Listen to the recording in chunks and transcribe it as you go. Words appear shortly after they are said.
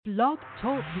Blog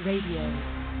Talk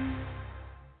Radio.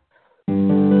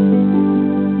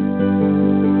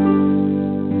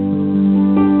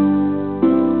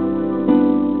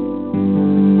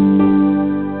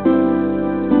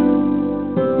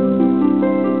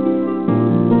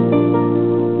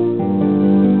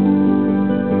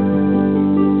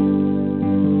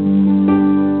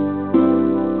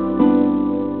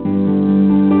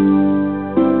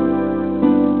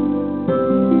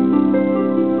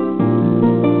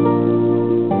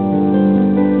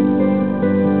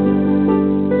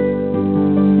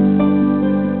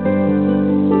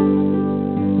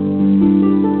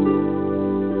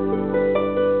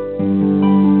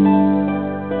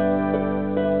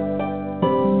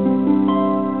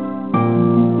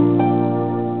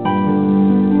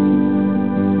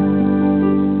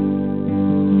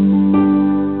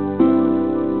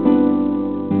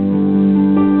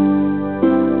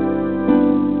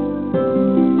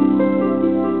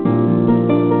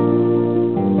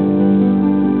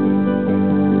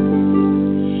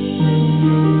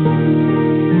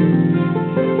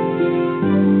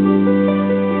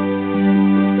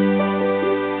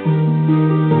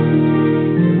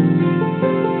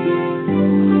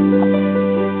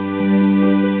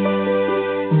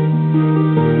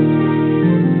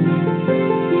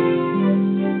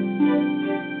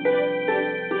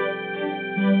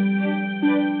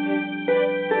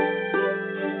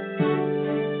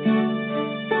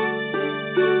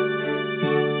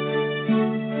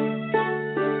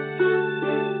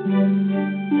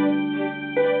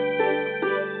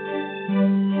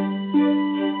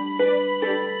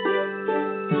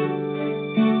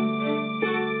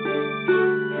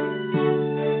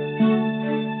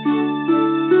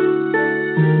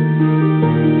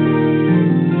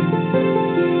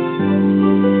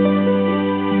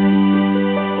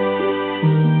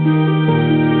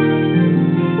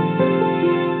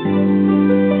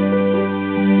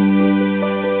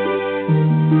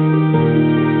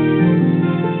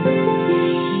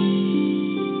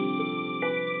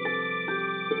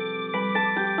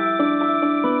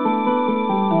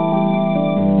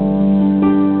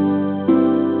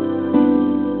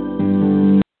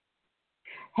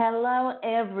 Hello,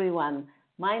 everyone.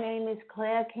 My name is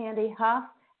Claire Candy Hoff,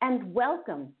 and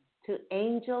welcome to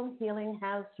Angel Healing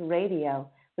House Radio,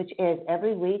 which airs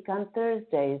every week on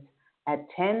Thursdays at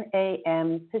 10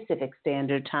 a.m. Pacific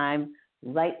Standard Time,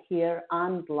 right here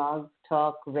on Blog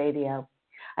Talk Radio.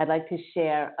 I'd like to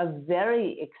share a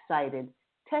very excited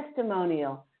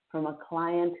testimonial from a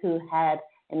client who had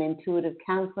an intuitive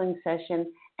counseling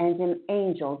session and an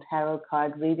angel tarot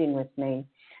card reading with me.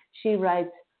 She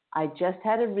writes, I just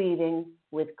had a reading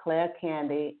with Claire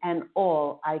Candy, and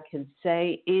all I can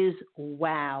say is,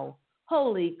 wow.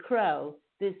 Holy crow,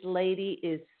 this lady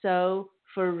is so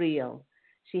for real.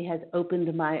 She has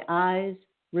opened my eyes,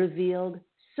 revealed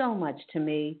so much to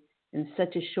me in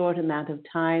such a short amount of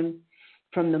time.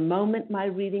 From the moment my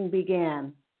reading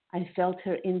began, I felt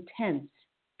her intense,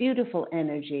 beautiful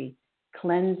energy,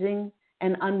 cleansing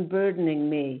and unburdening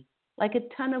me like a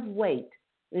ton of weight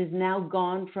is now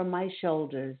gone from my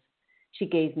shoulders. She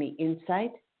gave me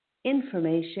insight,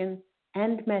 information,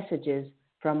 and messages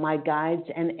from my guides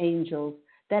and angels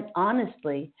that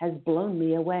honestly has blown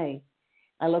me away.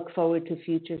 I look forward to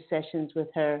future sessions with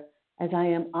her as I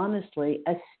am honestly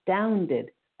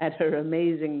astounded at her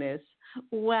amazingness.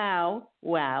 Wow,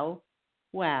 wow,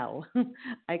 wow.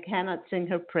 I cannot sing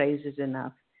her praises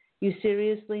enough. You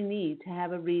seriously need to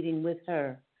have a reading with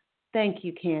her. Thank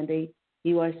you, Candy.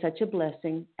 You are such a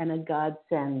blessing and a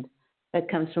godsend. That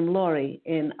comes from Lori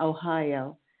in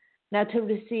Ohio. Now, to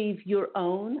receive your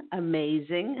own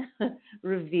amazing,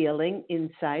 revealing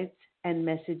insights and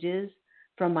messages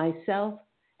from myself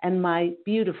and my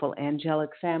beautiful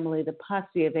angelic family, the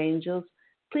Posse of Angels,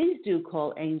 please do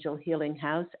call Angel Healing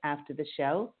House after the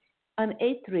show on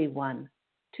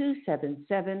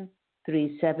 831-277-3716,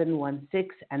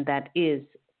 and that is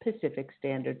Pacific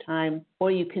Standard Time,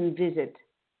 or you can visit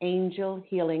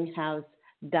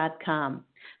angelhealinghouse.com.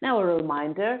 Now, a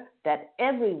reminder that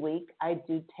every week I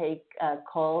do take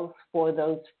calls for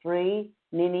those free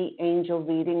mini angel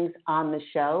readings on the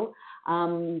show.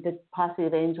 The Posse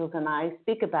of Angels and I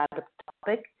speak about a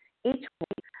topic each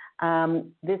week.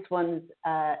 This one's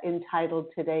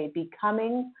entitled today,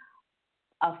 Becoming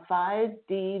a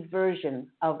 5D Version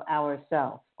of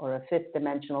Ourselves, or a fifth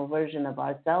dimensional version of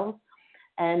ourselves.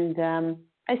 And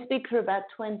I speak for about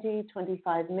 20,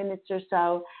 25 minutes or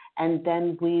so, and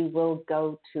then we will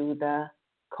go to the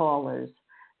callers.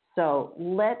 So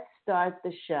let's start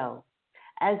the show.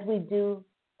 As we do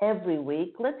every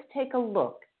week, let's take a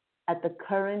look at the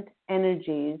current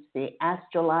energies, the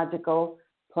astrological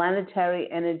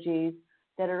planetary energies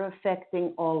that are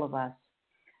affecting all of us.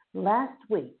 Last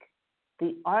week,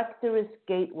 the Arcturus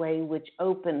Gateway, which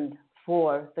opened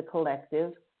for the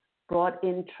collective, brought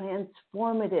in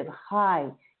transformative high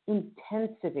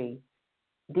intensity,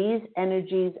 these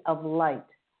energies of light,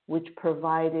 which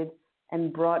provided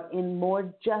and brought in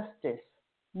more justice,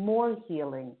 more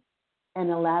healing, and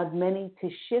allowed many to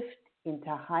shift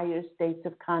into higher states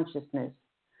of consciousness.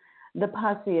 The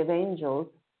posse of angels,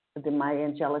 my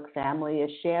angelic family,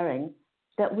 is sharing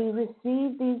that we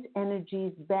receive these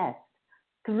energies best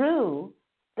through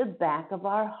the back of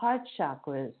our heart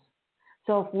chakras.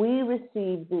 So if we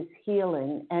receive this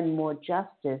healing and more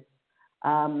justice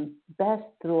best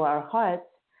through our hearts,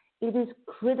 it is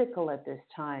critical at this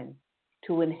time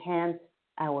to enhance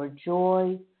our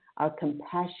joy, our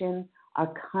compassion,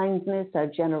 our kindness, our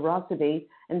generosity,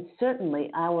 and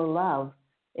certainly our love,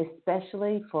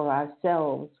 especially for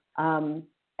ourselves.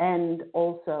 And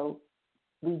also,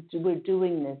 we're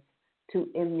doing this to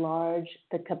enlarge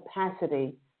the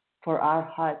capacity for our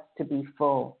hearts to be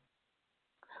full.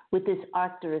 With this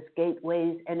Arcturus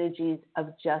Gateway's energies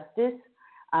of justice,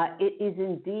 it is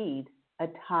indeed a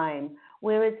time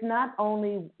where it's not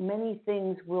only many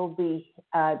things will be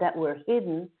that were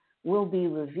hidden will be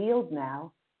revealed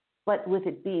now, but with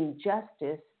it being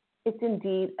justice, it's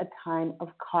indeed a time of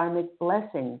karmic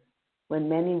blessings when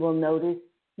many will notice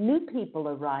new people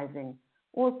arriving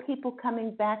or people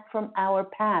coming back from our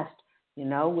past. You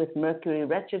know, with Mercury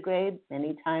retrograde,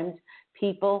 many times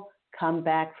people come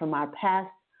back from our past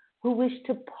who wish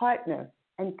to partner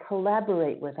and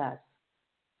collaborate with us.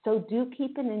 So do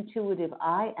keep an intuitive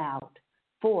eye out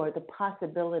for the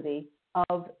possibility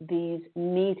of these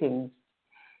meetings.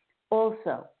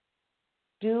 Also,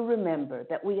 do remember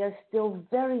that we are still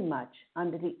very much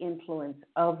under the influence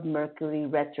of Mercury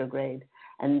retrograde,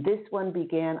 and this one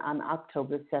began on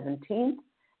October 17th,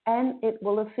 and it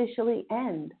will officially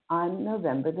end on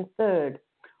November the 3rd.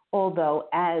 Although,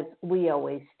 as we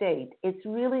always state, it's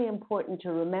really important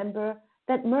to remember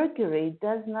that Mercury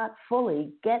does not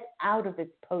fully get out of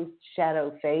its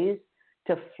post-shadow phase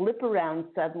to flip around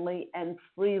suddenly and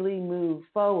freely move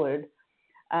forward.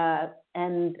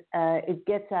 It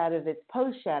gets out of its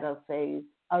post-shadow phase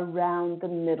around the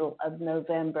middle of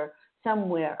November,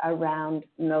 somewhere around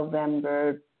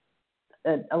November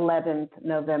 11th,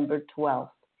 November 12th.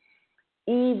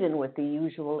 Even with the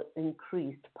usual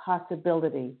increased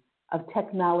possibility of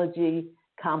technology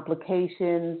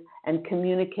complications and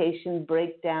communication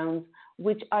breakdowns,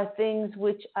 which are things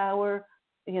which are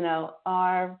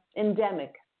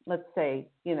endemic, let's say,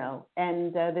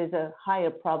 and there's a higher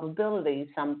probability,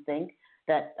 some think,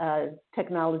 that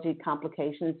technology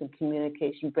complications and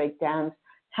communication breakdowns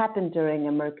happen during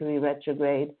a Mercury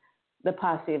retrograde. The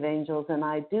posse of angels and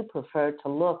I do prefer to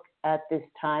look at this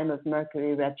time of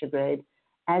Mercury retrograde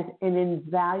as an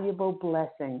invaluable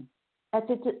blessing, as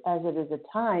it is a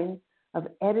time of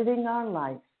editing our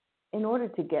life in order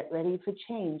to get ready for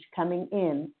change coming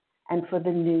in and for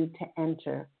the new to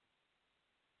enter.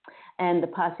 And the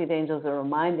posse of angels are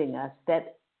reminding us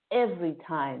that every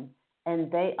time,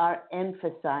 and they are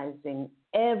emphasizing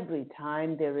every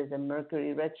time there is a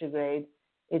Mercury retrograde,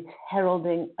 it's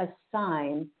heralding a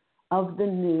sign of the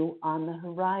new on the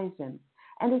horizon.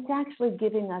 And it's actually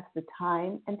giving us the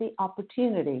time and the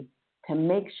opportunity to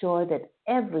make sure that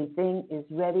everything is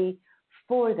ready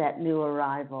for that new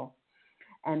arrival.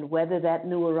 And whether that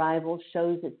new arrival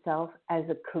shows itself as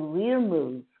a career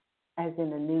move, as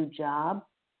in a new job,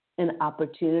 an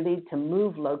opportunity to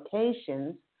move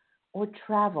locations or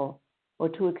travel or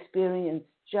to experience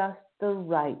just the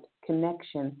right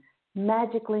connection,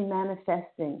 magically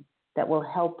manifesting that will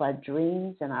help our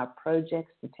dreams and our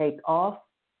projects to take off,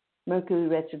 Mercury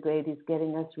retrograde is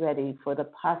getting us ready for the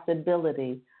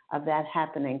possibility of that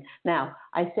happening. Now,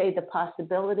 I say the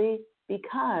possibility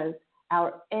because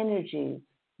our energies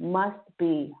must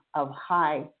be of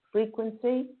high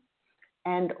frequency,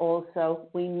 and also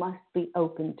we must be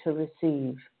open to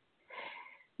receive.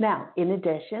 Now, in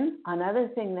addition, another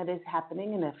thing that is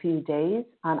happening in a few days,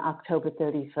 on October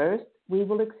 31st, we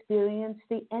will experience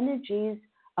the energies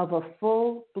of a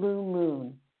full blue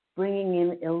moon, bringing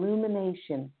in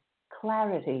illumination,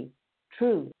 clarity,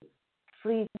 truth,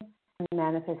 freedom, and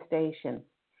manifestation.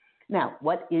 Now,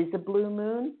 what is a blue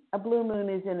moon? A blue moon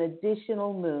is an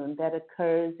additional moon that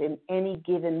occurs in any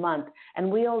given month.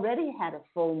 And we already had a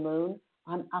full moon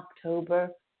on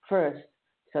October 1st.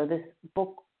 So this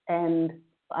bookend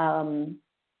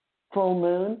full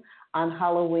moon on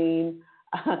Halloween,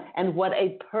 and what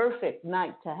a perfect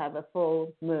night to have a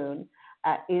full moon,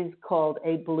 is called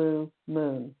a blue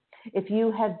moon. If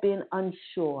you have been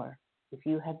unsure, if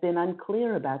you have been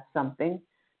unclear about something,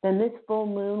 then this full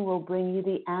moon will bring you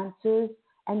the answers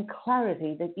and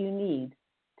clarity that you need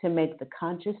to make the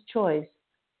conscious choice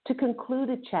to conclude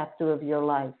a chapter of your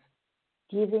life,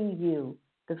 giving you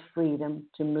the freedom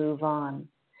to move on.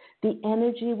 The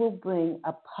energy will bring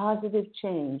a positive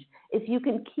change if you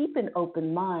can keep an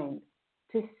open mind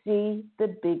to see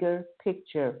the bigger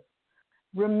picture.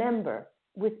 Remember,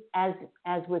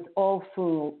 as with all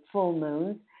full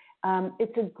moons,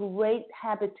 it's a great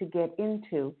habit to get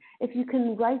into if you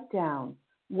can write down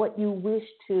what you wish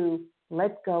to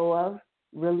let go of,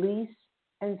 release,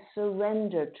 and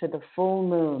surrender to the full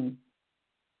moon.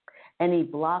 Any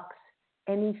blocks,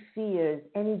 any fears,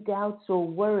 any doubts or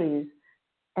worries,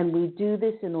 and we do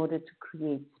this in order to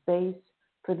create space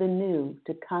for the new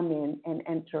to come in and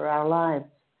enter our lives.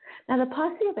 Now, the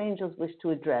Posse of Angels wish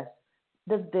to address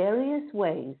the various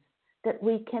ways that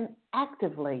we can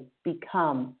actively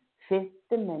become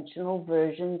fifth-dimensional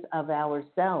versions of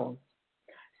ourselves.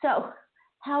 So,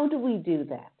 how do we do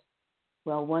that?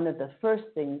 Well, one of the first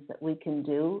things that we can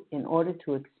do in order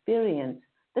to experience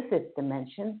the fifth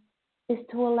dimension is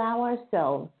to allow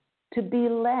ourselves to be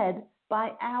led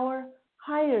by our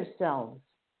higher selves.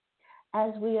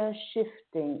 As we are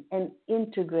shifting and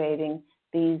integrating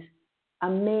these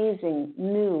amazing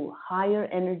new higher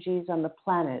energies on the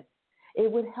planet,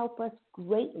 it would help us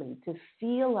greatly to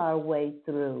feel our way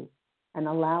through and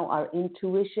allow our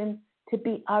intuition to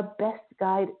be our best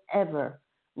guide ever,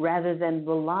 rather than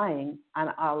relying on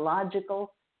our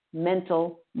logical,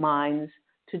 mental minds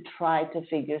to try to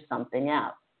figure something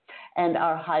out. And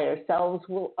our higher selves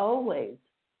will always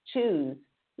choose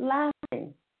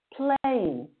laughing,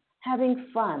 playing, having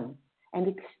fun, and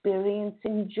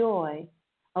experiencing joy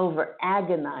over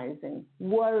agonizing,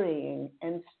 worrying,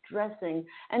 and stressing,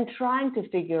 and trying to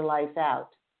figure life out.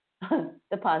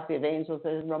 The Posse of Angels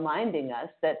is reminding us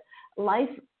that life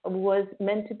was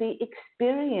meant to be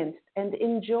experienced and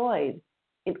enjoyed.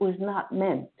 It was not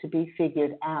meant to be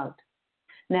figured out.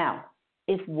 Now,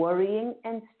 if worrying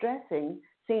and stressing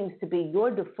seems to be your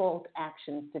default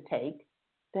actions to take,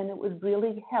 then it would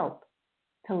really help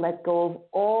to let go of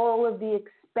all of the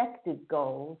expected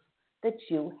goals that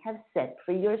you have set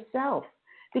for yourself.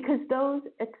 Because those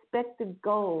expected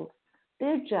goals,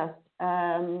 they're just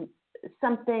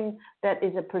something that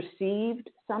is a perceived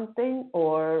something,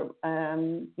 or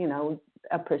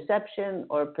a perception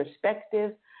or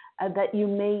perspective that you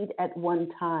made at one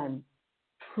time.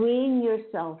 Freeing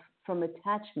yourself from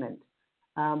attachment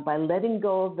by letting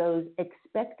go of those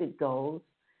expected goals,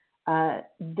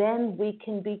 then we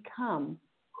can become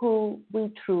who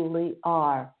we truly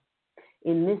are.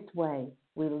 In this way,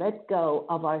 we let go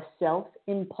of our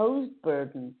self-imposed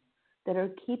burdens that are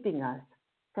keeping us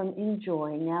from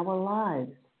enjoying our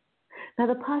lives. Now,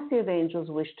 the Posse of Angels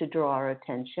wish to draw our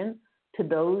attention to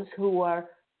those who are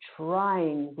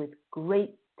trying with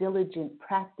great diligent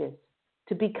practice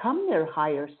to become their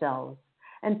higher selves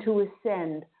and to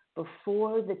ascend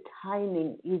before the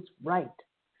timing is right.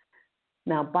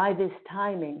 Now, by this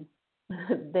timing,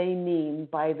 they mean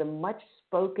by the much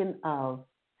spoken of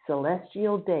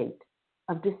celestial date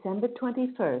of December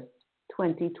 21st,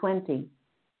 2020,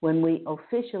 when we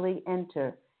officially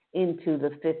enter into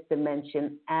the fifth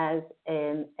dimension as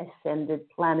an ascended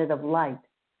planet of light.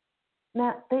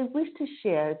 Now, they wish to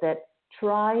share that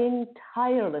trying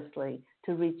tirelessly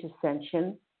to reach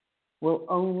ascension will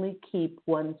only keep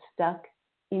one stuck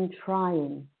in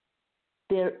trying.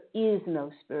 There is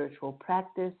no spiritual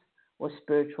practice or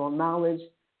spiritual knowledge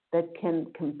that can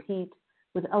compete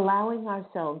with allowing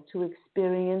ourselves to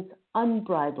experience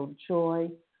unbridled joy,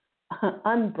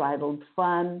 unbridled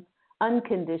fun,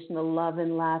 unconditional love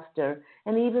and laughter.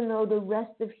 And even though the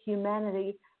rest of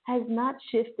humanity has not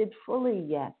shifted fully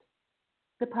yet,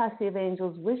 the Posse of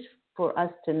Angels wish for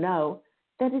us to know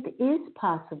that it is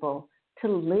possible to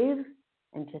live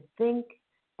and to think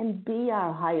and be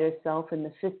our higher self in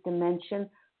the fifth dimension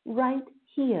right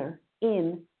here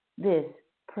in this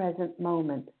present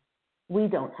moment. We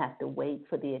don't have to wait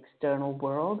for the external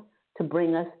world to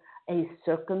bring us a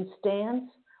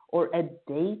circumstance or a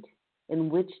date in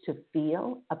which to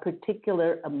feel a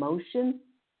particular emotion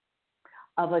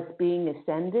of us being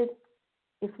ascended.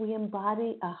 If we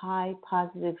embody a high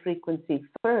positive frequency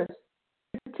first,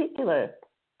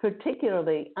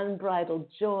 particularly unbridled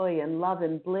joy and love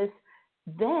and bliss,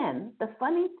 then the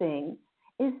funny thing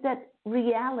is that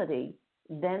reality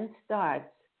then starts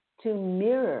to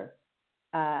mirror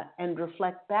and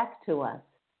reflect back to us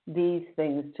these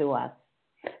things to us.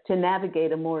 To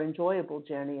navigate a more enjoyable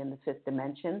journey in the fifth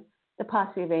dimension, the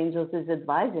Posse of Angels is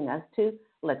advising us to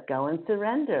let go and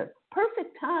surrender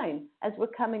perfect time as we're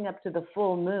coming up to the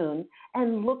full moon,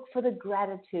 and look for the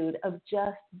gratitude of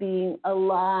just being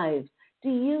alive. Do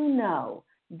you know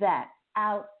that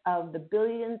out of the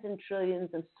billions and trillions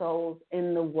of souls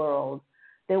in the world,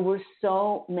 there were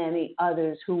so many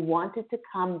others who wanted to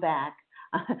come back,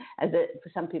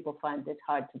 some people find this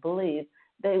hard to believe,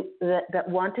 that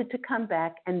wanted to come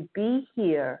back and be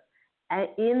here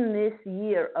in this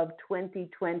year of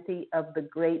 2020 of the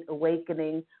Great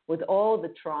Awakening, with all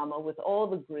the trauma, with all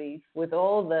the grief, with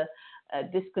all the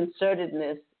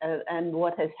disconcertedness and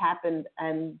what has happened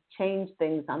and changed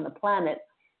things on the planet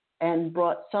and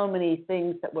brought so many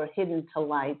things that were hidden to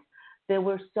light. There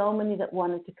were so many that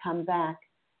wanted to come back,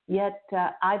 yet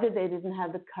either they didn't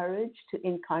have the courage to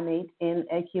incarnate in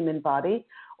a human body,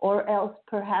 or else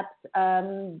perhaps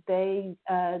they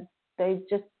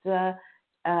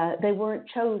weren't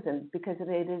chosen because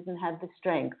they didn't have the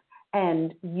strength,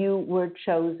 and you were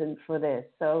chosen for this.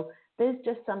 So there's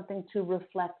just something to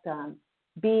reflect on,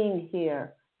 being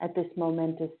here at this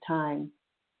momentous time.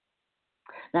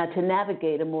 Now, to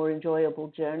navigate a more enjoyable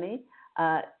journey,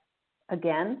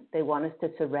 again, they want us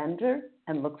to surrender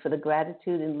and look for the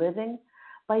gratitude in living.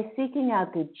 By seeking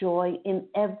out the joy in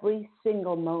every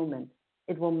single moment,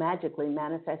 it will magically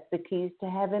manifest the keys to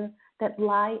heaven that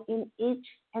lie in each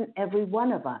and every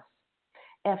one of us.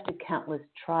 After countless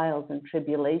trials and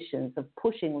tribulations of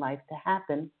pushing life to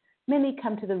happen, many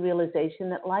come to the realization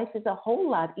that life is a whole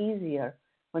lot easier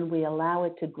when we allow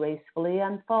it to gracefully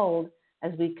unfold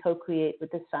as we co-create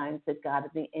with the signs that God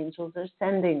and the angels are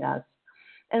sending us.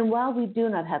 And while we do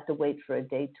not have to wait for a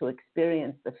day to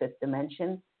experience the fifth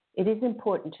dimension, it is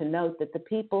important to note that the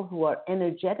people who are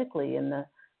energetically in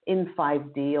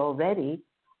 5D already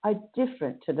are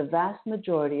different to the vast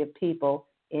majority of people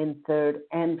in third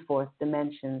and fourth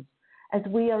dimensions, as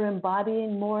we are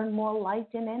embodying more and more light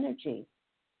and energy.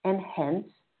 And hence,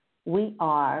 we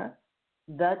are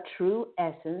the true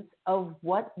essence of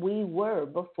what we were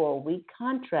before we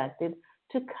contracted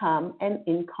to come and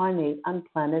incarnate on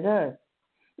planet Earth.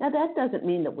 Now, that doesn't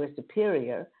mean that we're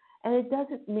superior, and it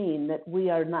doesn't mean that we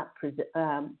are not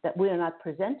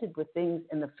presented with things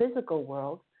in the physical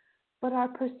world, but our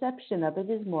perception of it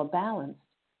is more balanced,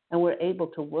 and we're able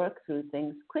to work through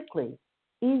things quickly,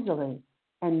 easily,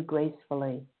 and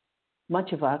gracefully.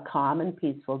 Much of our calm and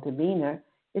peaceful demeanor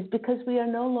is because we are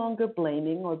no longer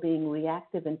blaming or being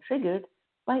reactive and triggered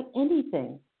by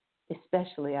anything,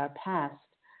 especially our past,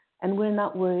 and we're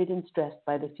not worried and stressed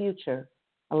by the future,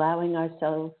 allowing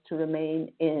ourselves to remain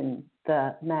in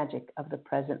the magic of the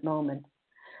present moment.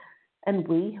 And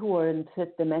we who are in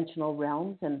fifth dimensional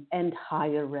realms and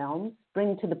higher realms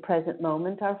bring to the present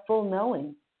moment our full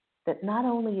knowing that not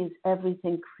only is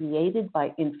everything created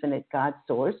by infinite God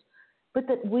source, but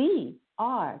that we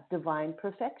are divine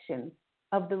perfection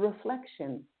of the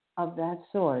reflection of that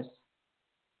source.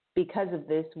 Because of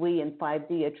this, we in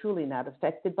 5D are truly not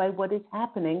affected by what is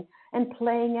happening and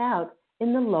playing out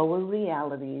in the lower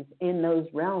realities in those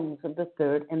realms of the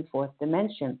third and fourth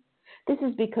dimension. This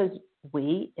is because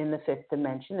we in the fifth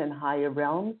dimension and higher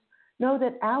realms know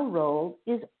that our role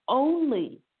is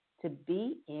only to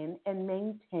be in and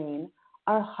maintain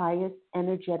our highest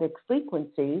energetic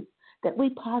frequencies that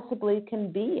we possibly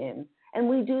can be in. And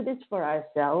we do this for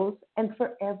ourselves and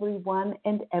for everyone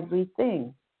and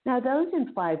everything. Now, those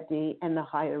in 5D and the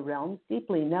higher realms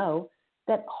deeply know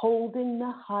that holding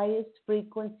the highest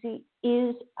frequency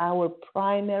is our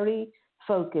primary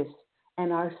focus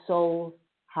and our soul's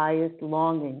highest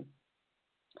longing.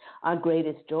 Our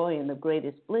greatest joy and the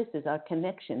greatest bliss is our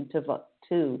connection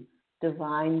to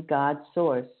divine God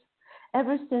source.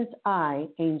 Ever since I,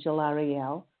 Angel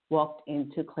Ariel, walked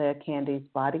into Claire Candy's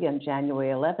body on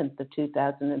January 11th of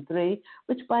 2003,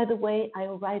 which, by the way, I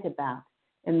write about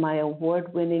in my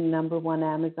award-winning #1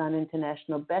 Amazon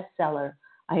International bestseller,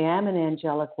 I Am an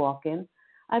Angelic Walk-In,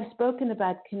 I've spoken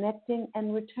about connecting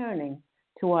and returning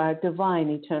to our divine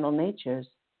eternal natures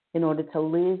in order to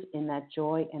live in that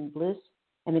joy and bliss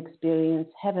and experience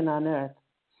heaven on earth.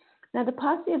 Now, the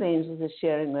Posse of Angels is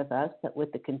sharing with us that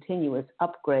with the continuous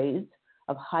upgrades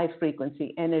of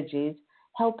high-frequency energies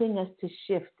helping us to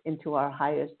shift into our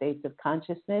higher states of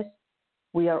consciousness,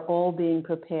 we are all being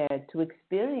prepared to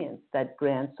experience that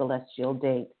grand celestial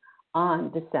date on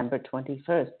December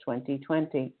 21st,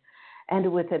 2020.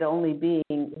 And with it only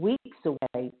being weeks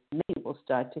away, many will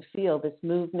start to feel this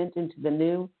movement into the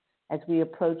new as we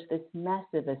approach this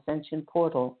massive ascension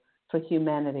portal for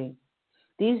humanity.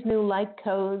 These new light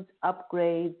codes,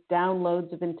 upgrades,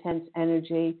 downloads of intense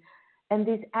energy, and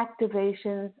these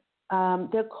activations,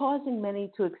 they're causing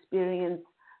many to experience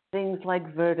things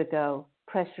like vertigo,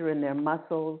 pressure in their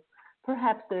muscles.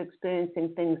 Perhaps they're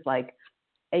experiencing things like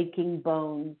aching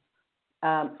bones,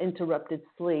 interrupted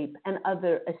sleep, and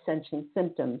other ascension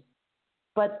symptoms.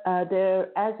 But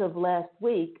as of last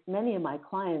week, many of my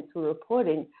clients were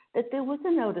reporting that there was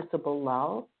a noticeable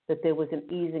lull, that there was an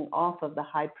easing off of the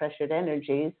high-pressured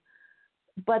energies.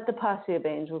 But the posse of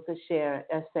angels are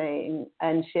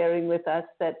sharing with us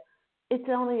that it's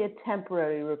only a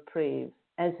temporary reprieve,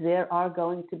 as there are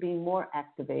going to be more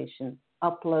activation,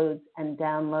 uploads, and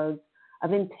downloads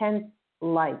of intense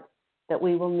light that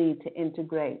we will need to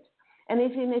integrate. And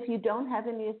even if you don't have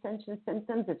any ascension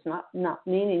symptoms, it's not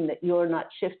meaning that you're not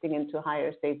shifting into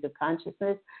higher states of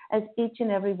consciousness, as each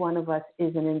and every one of us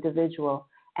is an individual,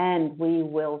 and we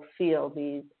will feel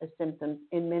these symptoms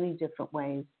in many different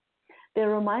ways. They're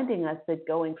reminding us that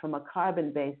going from a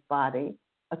carbon-based body,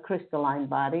 a crystalline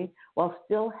body, while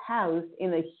still housed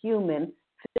in a human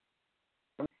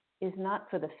form, is not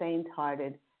for the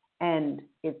faint-hearted, and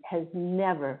it has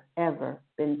never, ever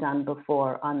been done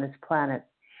before on this planet.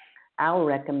 Our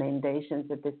recommendations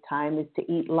at this time is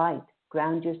to eat light,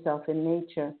 ground yourself in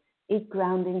nature, eat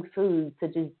grounding foods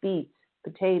such as beets,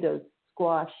 potatoes,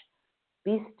 squash.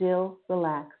 Be still,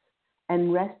 relax,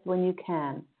 and rest when you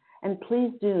can. And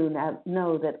please do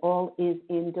know that all is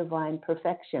in divine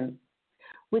perfection.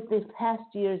 With this past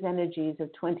year's energies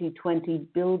of 2020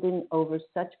 building over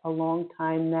such a long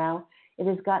time now, it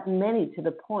has gotten many to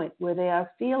the point where they are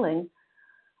feeling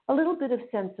a little bit of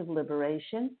sense of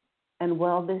liberation. And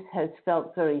while this has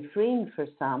felt very freeing for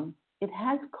some, it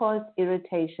has caused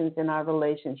irritations in our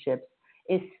relationships,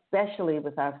 especially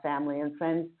with our family and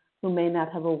friends who may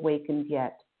not have awakened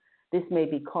yet. This may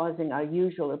be causing our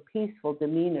usual peaceful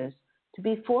demeanors to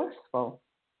be forceful,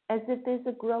 as if there's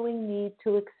a growing need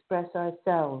to express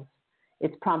ourselves.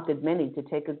 It's prompted many to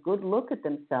take a good look at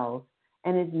themselves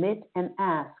and admit and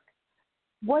ask,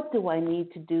 what do I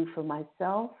need to do for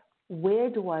myself? Where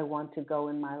do I want to go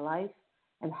in my life?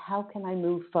 And how can I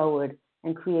move forward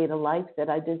and create a life that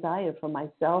I desire for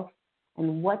myself?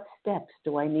 And what steps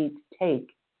do I need to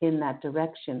take in that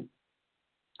direction?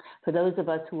 For those of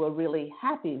us who are really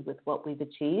happy with what we've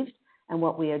achieved and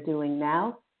what we are doing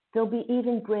now, there'll be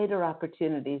even greater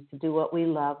opportunities to do what we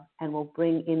love and will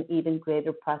bring in even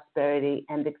greater prosperity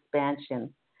and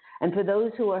expansion. And for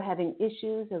those who are having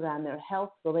issues around their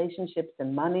health, relationships,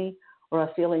 and money, or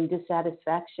are feeling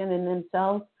dissatisfaction in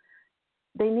themselves,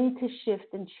 they need to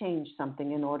shift and change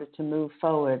something in order to move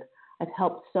forward. I've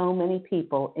helped so many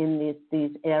people in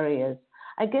these areas.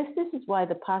 I guess this is why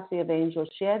the Posse of Angels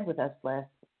shared with us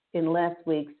in last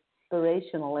week's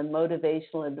inspirational and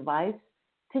motivational advice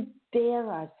to dare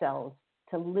ourselves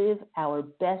to live our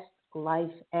best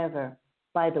life ever.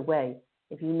 By the way,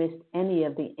 if you missed any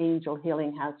of the Angel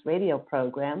Healing House radio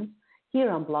programs here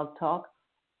on Blog Talk,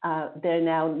 they're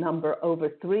now number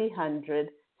over 300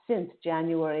 since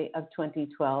January of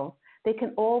 2012. They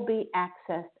can all be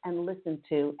accessed and listened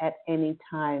to at any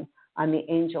time on the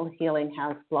Angel Healing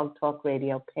House Blog Talk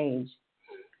radio page.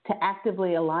 To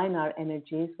actively align our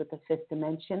energies with the fifth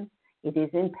dimension, it is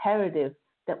imperative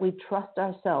that we trust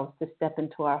ourselves to step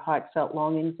into our heartfelt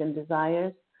longings and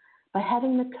desires. By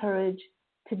having the courage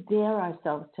to dare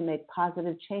ourselves to make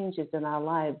positive changes in our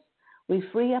lives, we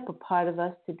free up a part of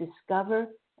us to discover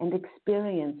and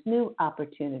experience new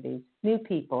opportunities, new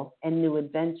people, and new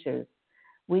adventures.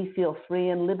 We feel free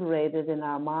and liberated in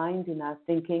our mind, in our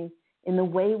thinking, in the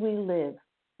way we live,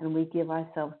 and we give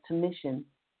ourselves permission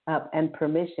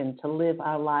to live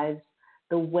our lives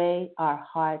the way our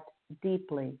heart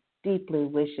deeply, deeply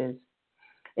wishes.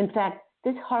 In fact,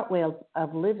 this heart way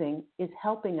of living is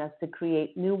helping us to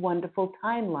create new wonderful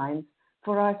timelines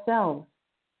for ourselves.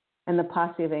 And the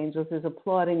Posse of Angels is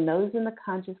applauding those in the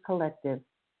conscious collective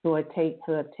who have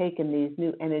taken these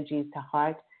new energies to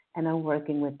heart and are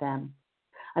working with them.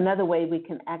 Another way we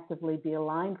can actively be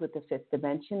aligned with the fifth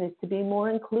dimension is to be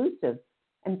more inclusive.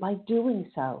 And by doing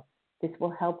so, this will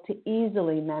help to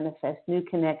easily manifest new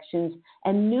connections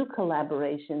and new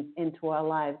collaborations into our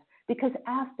lives. Because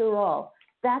after all,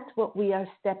 that's what we are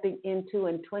stepping into,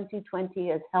 and 2020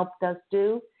 has helped us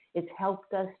do. It's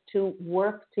helped us to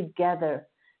work together,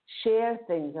 share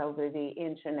things over the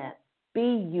internet,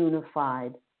 be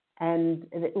unified, and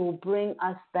it will bring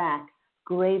us back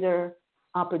greater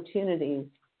opportunities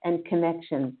and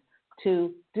connections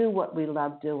to do what we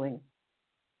love doing.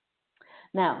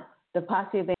 Now, the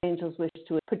Posse of Angels wish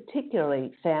to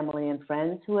particularly family and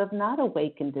friends who have not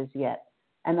awakened as yet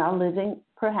and are living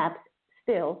perhaps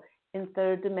still in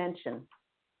third dimension.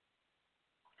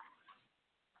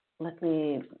 Let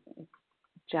me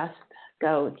just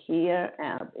go here.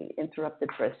 I'll be interrupted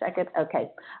for a second.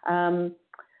 Okay.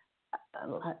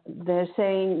 they're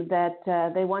saying that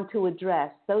they want to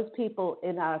address those people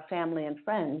in our family and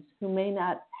friends who may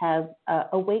not have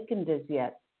awakened as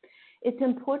yet. It's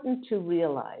important to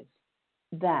realize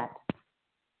that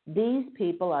these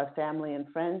people, our family and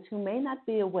friends who may not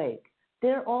be awake,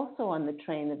 they're also on the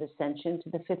train of ascension to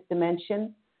the fifth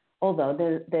dimension,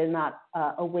 although they're not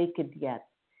awakened yet.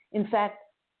 In fact,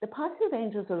 the positive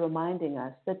angels are reminding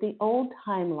us that the old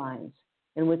timelines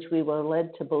in which we were led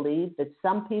to believe that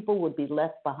some people would be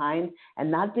left behind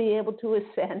and not be able to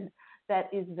ascend, that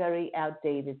is very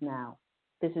outdated now.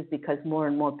 This is because more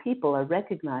and more people are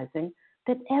recognizing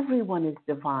that everyone is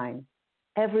divine.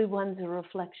 Everyone's a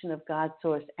reflection of God's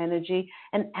source energy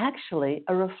and actually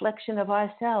a reflection of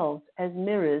ourselves as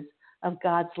mirrors of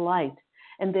God's light.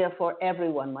 And therefore,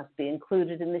 everyone must be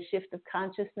included in the shift of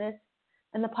consciousness.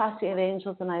 And the posse of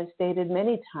angels, and I've stated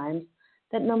many times,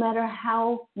 that no matter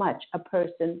how much a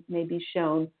person may be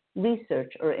shown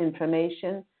research or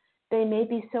information, they may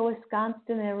be so ensconced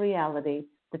in their reality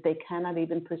that they cannot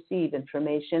even perceive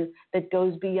information that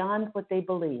goes beyond what they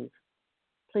believe.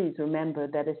 Please remember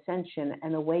that ascension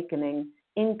and awakening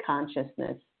in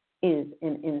consciousness is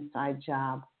an inside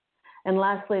job. And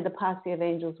lastly, the posse of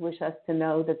angels wish us to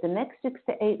know that the next 6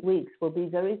 to 8 weeks will be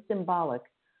very symbolic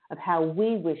of how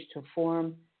we wish to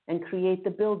form and create the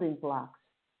building blocks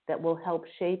that will help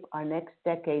shape our next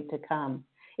decade to come.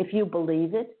 If you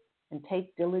believe it and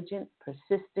take diligent,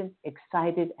 persistent,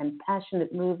 excited, and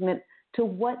passionate movement to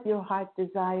what your heart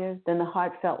desires, then the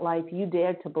heartfelt life you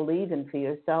dare to believe in for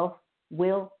yourself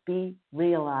will be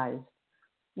realized.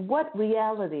 What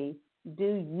reality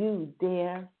do you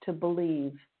dare to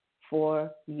believe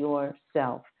for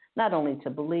yourself? Not only to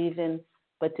believe in,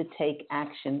 but to take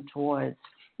action towards.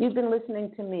 You've been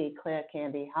listening to me, Claire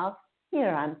Candy Hough, here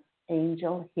on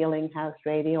Angel Healing House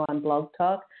Radio on Blog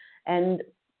Talk. And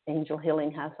Angel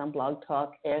Healing House on Blog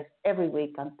Talk airs every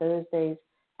week on Thursdays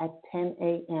at 10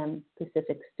 a.m.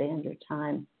 Pacific Standard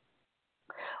Time.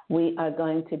 We are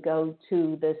going to go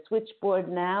to the switchboard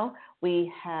now.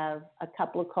 We have a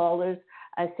couple of callers.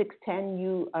 610,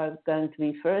 you are going to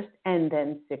be first, and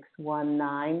then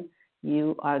 619,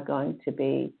 you are going to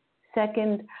be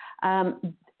second.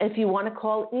 If you want to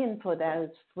call in for those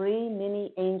free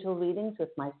mini angel readings with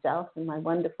myself and my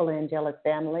wonderful angelic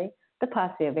family, the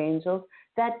Posse of Angels,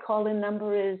 that call-in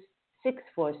number is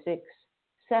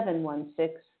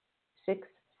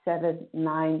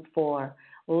 646-716-6794.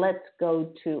 Let's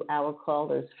go to our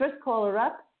callers. First caller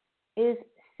up is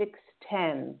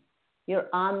 610. You're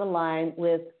on the line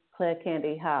with Claire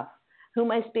Candy Hough. Who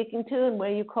am I speaking to and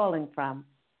where are you calling from?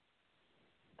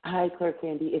 Hi, Claire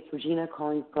Candy. It's Regina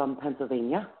calling from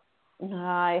Pennsylvania.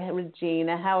 Hi,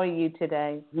 Regina. How are you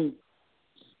today?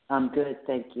 I'm good,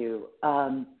 thank you.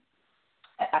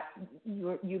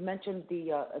 You mentioned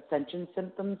the ascension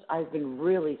symptoms. I've been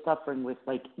really suffering with,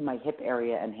 like, my hip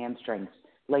area and hamstrings,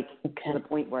 to the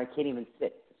point where I can't even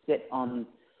sit on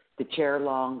the chair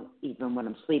long. Even when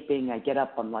I'm sleeping, I get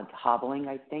up, I'm like hobbling,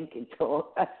 I think, until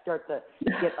I start to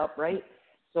get upright.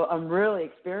 So I'm really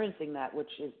experiencing that, which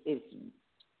is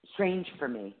strange for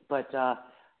me. But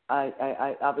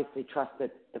I obviously trust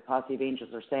that the Posse of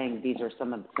Angels are saying these are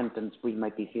some of the symptoms we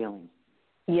might be feeling.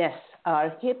 Yes, our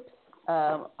hips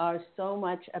are so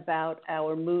much about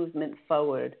our movement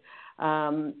forward,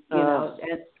 and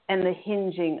the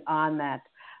hinging on that.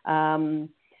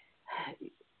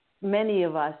 Many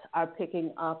of us are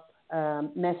picking up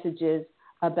messages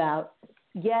about,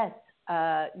 yes,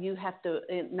 you have to,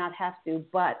 not have to,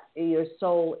 but your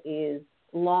soul is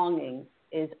longing,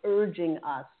 is urging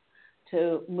us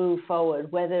to move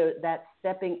forward, whether that's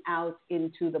stepping out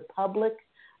into the public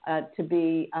to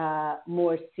be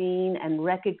more seen and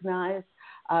recognized,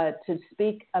 to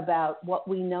speak about what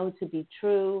we know to be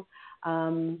true,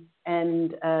 and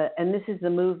this is the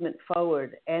movement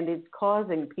forward, and it's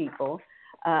causing people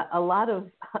a lot of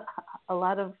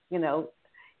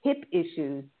hip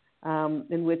issues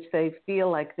in which they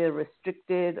feel like they're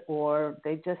restricted or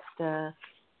they're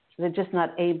just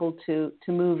not able to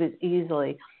move as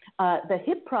easily. The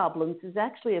hip problems is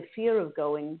actually a fear of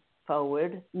going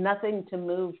forward, nothing to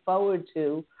move forward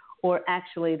to, or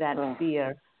actually that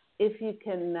fear. If you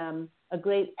can, a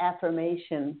great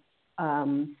affirmation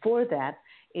for that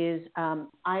is,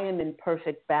 I am in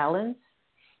perfect balance.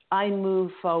 I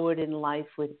move forward in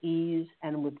life with ease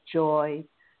and with joy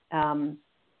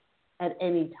at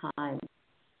any time,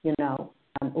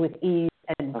 with ease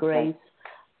and grace.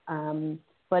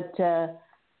 But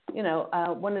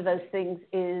one of those things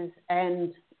is,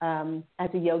 and as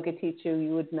a yoga teacher,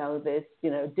 you would know this,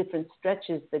 different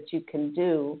stretches that you can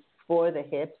do for the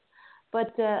hips.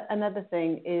 But another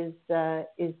thing is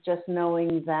just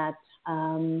knowing that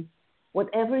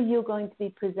whatever you're going to be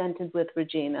presented with,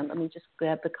 Regina, let me just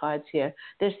grab the cards here.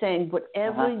 They're saying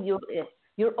whatever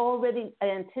you're already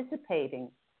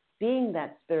anticipating being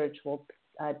that spiritual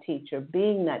teacher,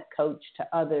 being that coach to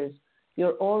others.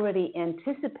 You're already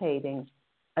anticipating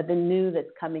the new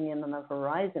that's coming in on the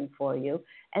horizon for you,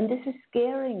 and this is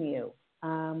scaring you.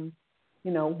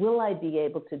 Will I be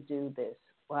able to do this?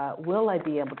 Will I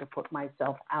be able to put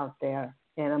myself out there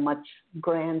in a much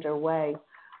grander way?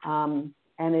 And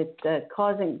it's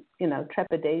causing,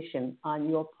 trepidation on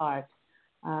your part.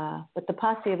 But the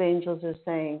posse of angels are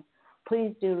saying,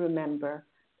 please do remember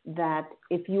that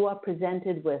if you are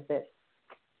presented with it,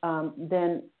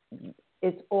 then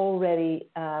it's already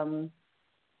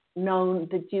known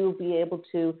that you'll be able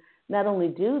to not only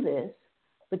do this,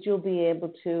 but you'll be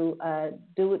able to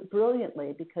do it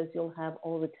brilliantly because you'll have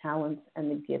all the talents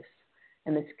and the gifts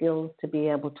and the skills to be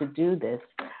able to do this.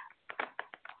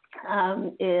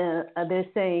 They're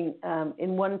saying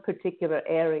in one particular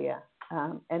area,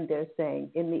 and they're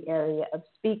saying in the area of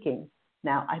speaking.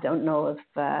 Now, I don't know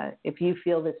if you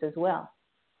feel this as well.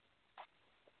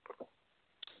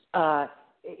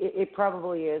 It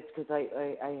probably is because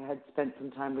I had spent some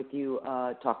time with you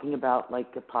talking about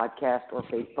like a podcast or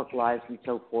Facebook Lives and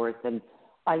so forth. And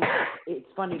it's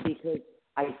funny because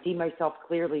I see myself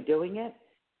clearly doing it,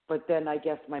 but then I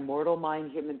guess my mortal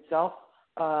mind, human self,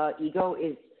 ego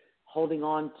is holding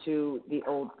on to the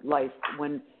old life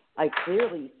when I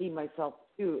clearly see myself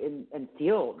too and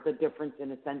feel the difference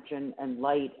in ascension and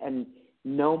light and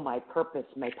know my purpose,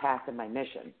 my path, and my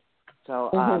mission.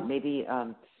 So maybe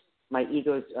my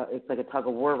ego's it's like a tug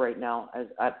of war right now.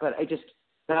 But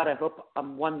I hope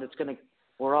I'm one that's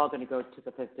we're all going to go to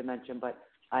the fifth dimension. But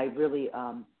I really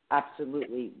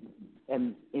absolutely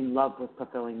am in love with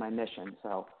fulfilling my mission.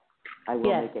 So I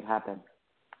will make it happen.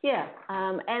 Yeah,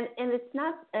 and it's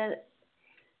not.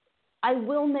 I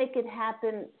will make it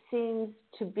happen. Seems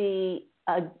to be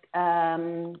had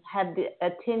a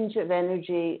tinge of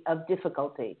energy of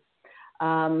difficulty.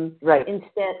 Right.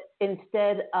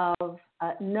 Instead of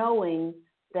knowing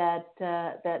that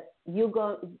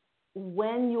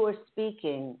when you're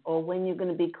speaking or when you're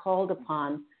going to be called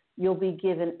upon, you'll be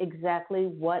given exactly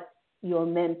what you're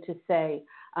meant to say.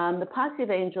 The posse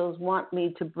of angels want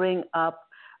me to bring up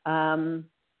a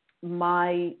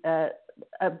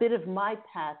bit of my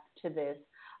path to this.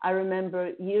 I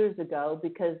remember years ago,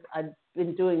 because I've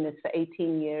been doing this for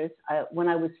 18 years, when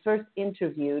I was first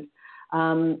interviewed,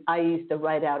 I used to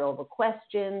write out all the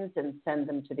questions and send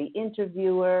them to the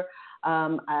interviewer,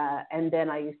 and then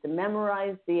I used to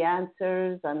memorize the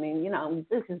answers. I mean,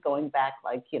 this is going back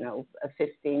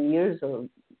 15 years or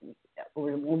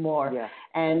more. Yeah.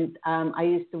 And I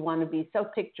used to want to be so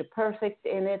picture perfect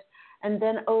in it. And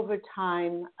then over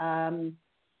time, I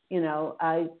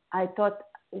thought,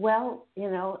 well,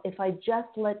 if I just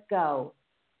let go,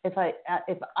 if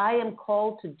I am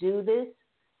called to do this,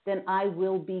 then I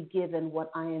will be given what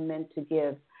I am meant to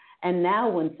give. And now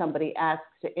when somebody asks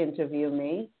to interview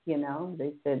me,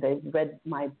 they say they've read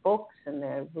my books and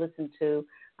they've listened to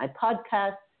my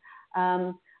podcasts.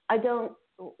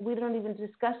 We don't even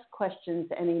discuss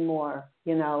questions anymore,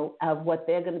 of what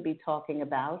they're going to be talking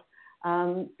about,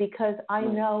 because I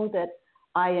know that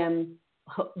I am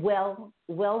well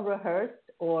rehearsed,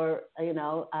 or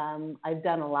I've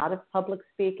done a lot of public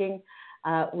speaking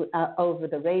over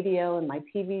the radio and my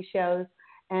TV shows,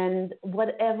 and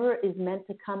whatever is meant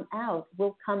to come out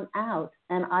will come out,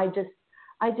 and I just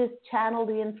channel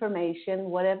the information,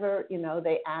 whatever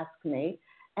they ask me,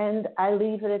 and I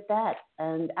leave it at that.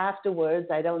 And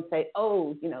afterwards, I don't say,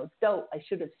 dope, I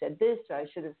should have said this or I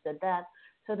should have said that.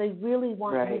 So they really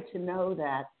want you to know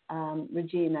that,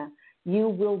 Regina, you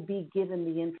will be given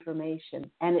the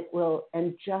information, and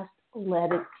just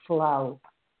let it flow.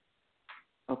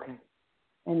 Okay.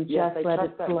 And yes, just I let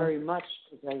trust it that flow. very much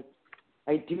because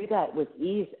I do that with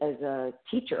ease as a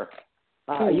teacher,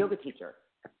 a yoga teacher.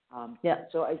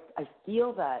 So I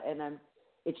feel that, and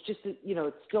it's just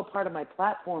it's still part of my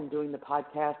platform doing the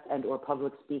podcast and or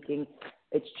public speaking.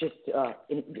 It's just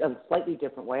in a slightly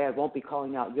different way. I won't be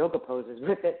calling out yoga poses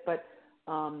with it, but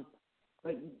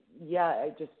yeah,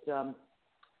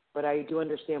 but I do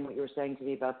understand what you were saying to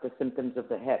me about the symptoms of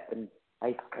the hip, and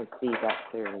I see that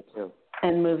clearly too.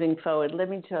 And moving forward, let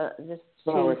me just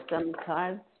choose some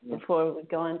cards before we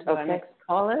go on to our next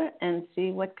caller and see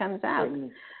what comes out.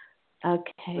 Certainly.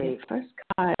 Okay, Great. The first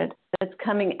card that's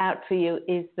coming out for you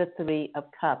is the Three of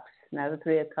Cups. Now, the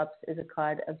Three of Cups is a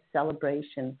card of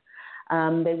celebration.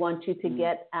 They want you to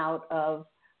get out of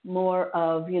more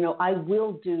of, I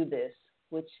will do this,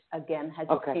 which, again, has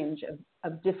a tinge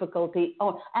of difficulty.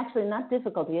 Oh, actually, not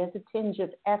difficulty. It has a tinge of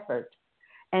effort.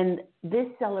 And this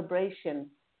celebration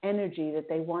energy that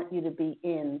they want you to be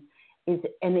in is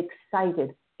an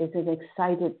excited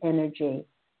energy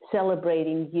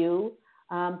celebrating you.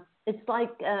 It's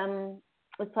like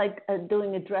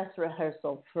doing a dress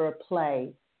rehearsal for a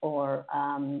play or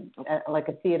like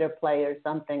a theater play or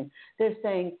something. They're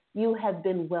saying you have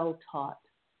been well taught.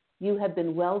 You have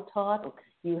been well taught.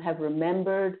 You have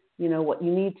remembered, what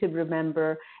you need to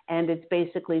remember, and it's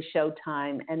basically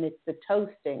showtime, and it's the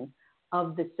toasting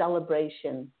of the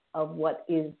celebration of what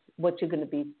you're going to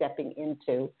be stepping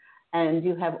into. And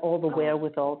you have all the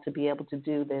wherewithal to be able to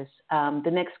do this.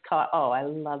 The next card, I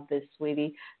love this,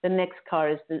 sweetie. The next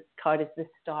card is the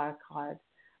Star card.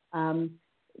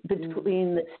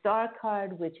 Between the Star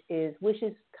card, which is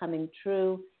wishes coming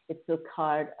true, it's the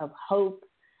card of hope.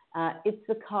 It's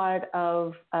the card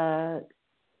of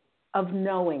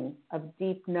knowing, of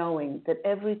deep knowing that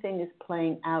everything is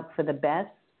playing out for the best.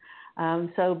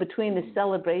 So between the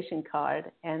celebration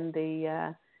card and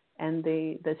the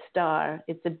Star,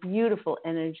 it's a beautiful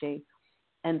energy.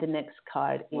 And the next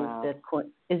card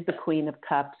is the Queen of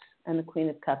Cups, and the Queen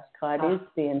of Cups card is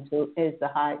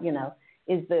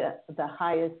the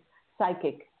highest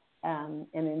psychic and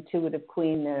intuitive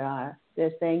queen there are.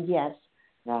 They're saying yes,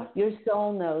 your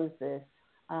soul knows this.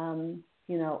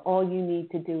 All you need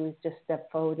to do is just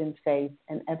step forward in faith,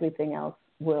 and everything else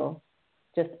will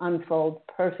just unfold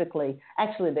perfectly.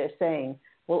 Actually, they're saying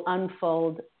will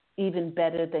unfold even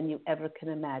better than you ever can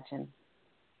imagine.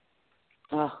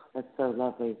 Oh, that's so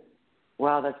lovely.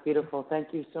 Wow, that's beautiful.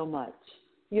 Thank you so much.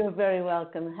 You're very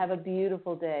welcome. Have a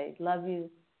beautiful day. Love you.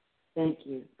 Thank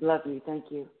you. Love you. Thank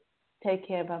you. Take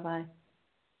care. Bye-bye.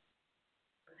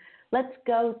 Let's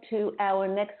go to our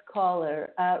next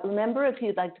caller. Remember, if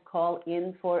you'd like to call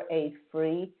in for a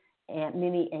free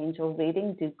mini angel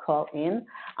reading, do call in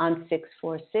on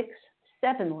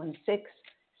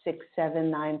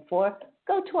 646-716-6794.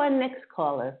 Go to our next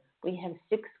caller. We have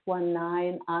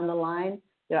 619 on the line.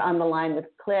 They're on the line with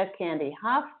Claire Candy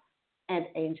Hough and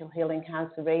Angel Healing House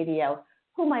Radio.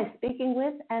 Who am I speaking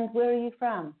with, and where are you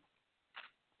from?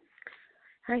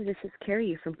 Hi, this is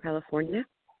Carrie from California.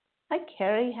 Hi,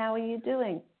 Carrie. How are you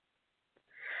doing?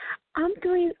 I'm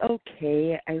doing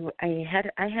okay. I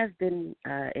have been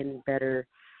in better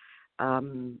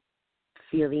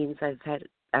feelings.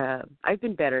 I've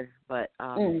been better, but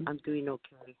I'm doing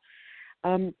okay.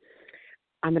 I'm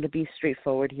going to be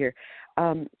straightforward here.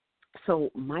 So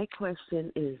my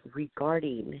question is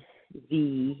regarding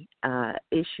the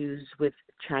issues with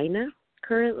China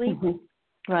currently.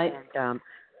 Mm-hmm. Right. And,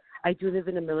 I do live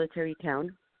in a military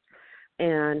town,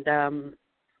 and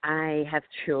I have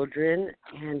children,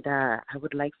 and I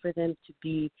would like for them to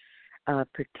be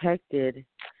protected.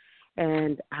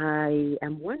 And I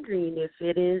am wondering if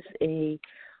it is a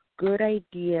good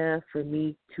idea for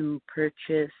me to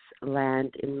purchase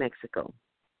land in Mexico.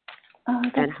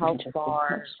 And how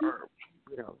far,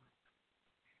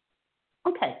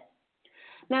 Okay.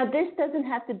 Now, this doesn't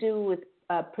have to do with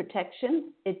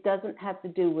protection. It doesn't have to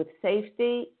do with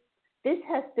safety. This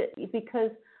has to,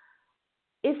 because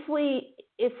if we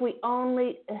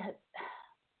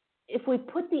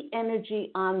put the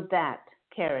energy on that,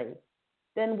 Carrie,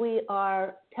 then we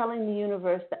are telling the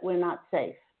universe that we're not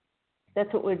safe.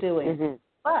 That's what we're doing. Mm-hmm.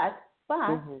 But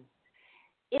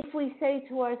if we say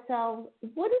to ourselves,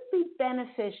 would it be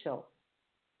beneficial?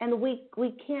 And we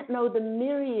can't know the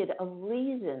myriad of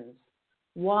reasons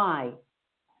why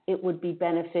it would be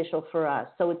beneficial for us.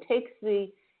 So it takes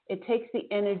the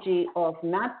energy of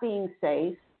not being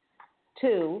safe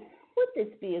to, would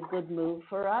this be a good move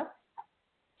for us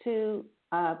to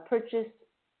purchase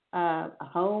a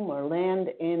home or land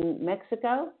in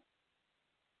Mexico?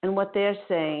 And what they're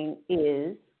saying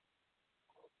is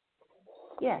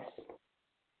yes.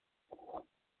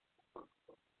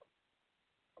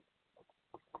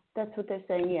 That's what they're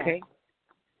saying, yes.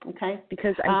 Okay?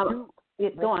 Because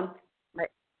go on.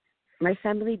 My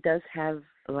family does have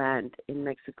land in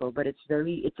Mexico, but it's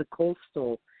a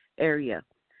coastal area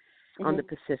on the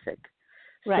Pacific.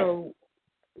 Right. So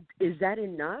is that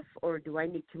enough, or do I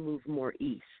need to move more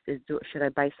east? Should I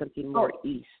buy something more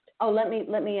east? Oh, let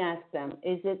me ask them.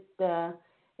 Is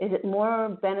it more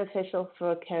beneficial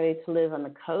for Carrie to live on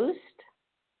the coast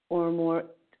or more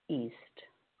east?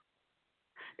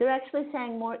 They're actually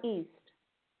saying more east.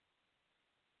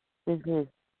 Mm-hmm.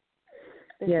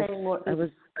 They're saying more east. I was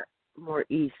more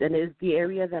east. And is the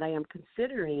area that I am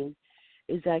considering,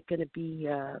 is that going to be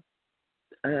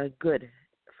good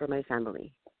for my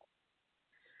family?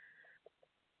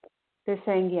 They're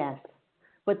saying yes.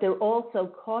 But they're also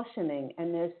cautioning,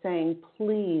 and they're saying,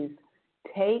 please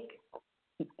take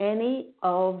any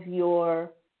of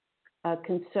your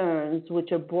concerns,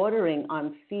 which are bordering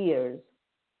on fears,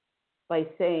 by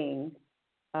saying,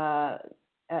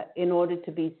 in order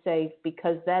to be safe,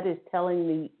 because that is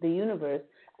telling the universe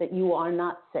that you are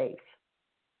not safe.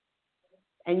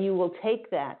 And you will take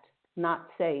that not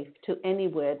safe to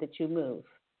anywhere that you move.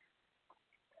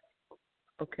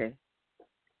 Okay.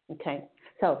 Okay.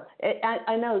 So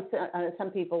I know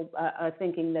some people are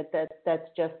thinking that that's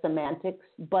just semantics,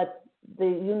 but the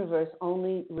universe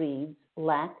only reads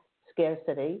lack,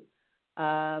 scarcity,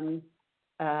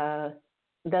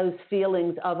 those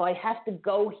feelings of I have to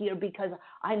go here because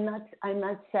I'm not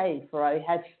safe, or I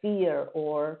have fear,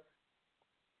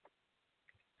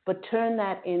 but turn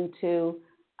that into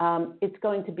it's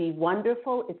going to be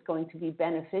wonderful, it's going to be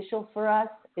beneficial for us,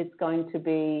 it's going to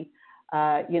be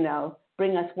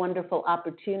bring us wonderful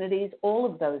opportunities,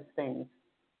 all of those things,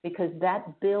 because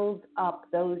that builds up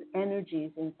those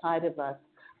energies inside of us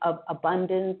of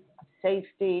abundance, of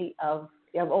safety, of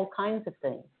all kinds of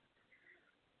things.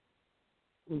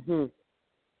 Mm-hmm.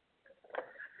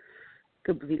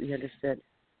 Completely understood.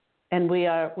 And we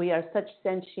are such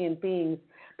sentient beings,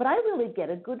 but I really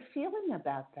get a good feeling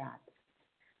about that.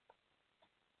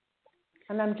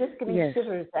 And I'm just getting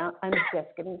shivers down. I'm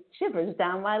just getting shivers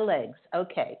down my legs.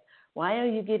 Okay, why are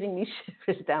you giving me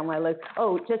shivers down my legs?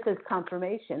 Oh, just as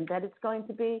confirmation that it's going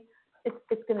to be a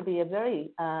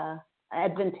very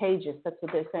advantageous. That's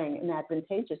what they're saying, an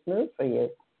advantageous move for you.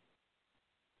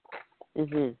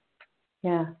 Mhm.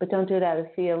 Yeah, but don't do it out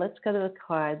of fear. Let's go to the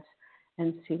cards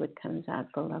and see what comes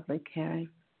out for lovely Carrie.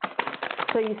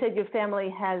 So you said your family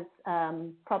has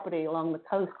property along the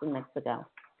coast in Mexico.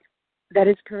 That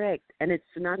is correct, and it's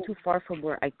not too far from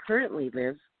where I currently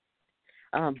live.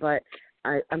 But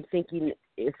I'm thinking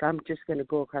if I'm just going to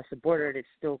go across the border and it's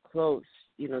still close,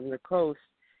 in the coast,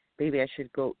 maybe I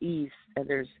should go east. And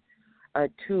there's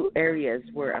two areas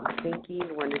where I'm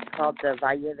thinking. One is called the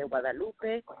Valle de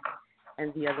Guadalupe,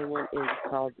 and the other one is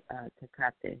called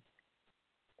Tecate.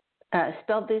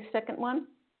 Spell the second one?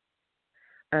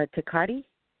 Tecate?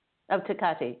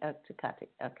 Tecate. Tecate.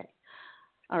 Okay.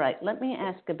 All right. Let me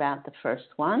ask about the first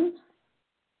one.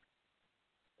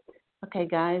 Okay,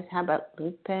 guys. How about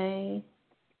Lupe and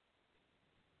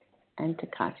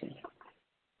Tecate?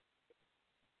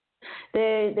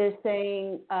 They're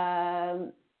saying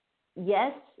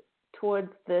yes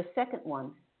towards the second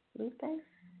one. Lupe?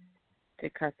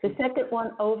 Tecate. The second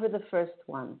one over the first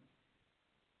one.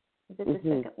 Is it the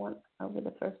second one over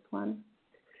the first one?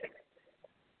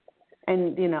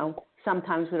 And,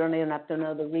 sometimes we don't even have to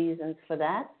know the reasons for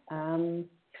that.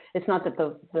 It's not that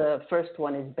the first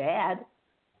one is bad,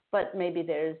 but maybe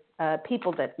there's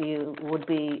people that you would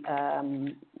be, a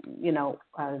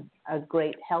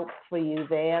great help for you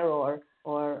there, or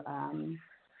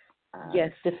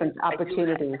yes, different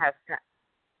opportunities.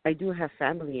 I do have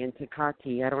family in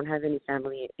Tecate. I don't have any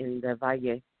family in the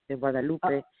Valle de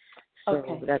Guadalupe, so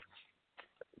okay.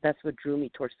 that's what drew me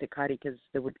towards Tecate, because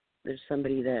there's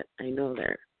somebody that I know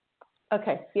there.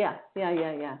 Okay, yeah.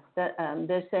 That,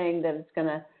 they're saying that it's going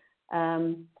to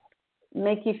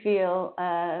make you feel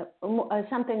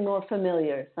something more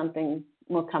familiar, something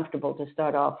more comfortable to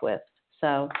start off with.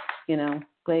 So,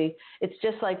 it's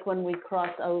just like when we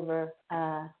cross over,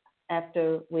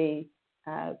 after we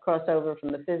cross over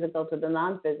from the physical to the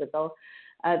non-physical,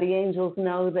 the angels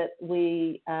know that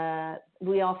we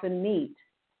often meet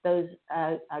those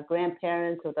our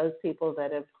grandparents or those people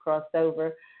that have crossed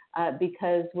over,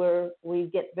 because we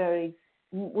get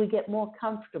more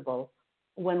comfortable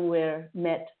when we're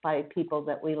met by people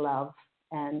that we love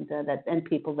and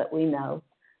people that we know.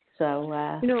 So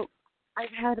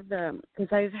I've had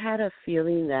a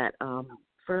feeling that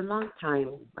for a long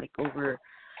time, like over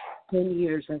 10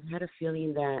 years, I've had a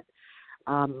feeling that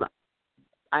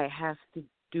I have to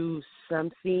do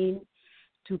something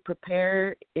to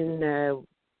prepare in the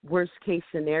worst case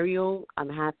scenario. I'm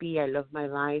happy. I love my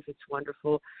life. It's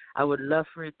wonderful. I would love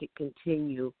for it to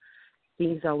continue.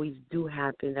 Things always do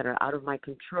happen that are out of my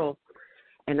control.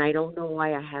 And I don't know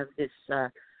why I have this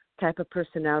type of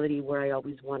personality where I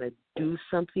always want to do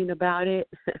something about it.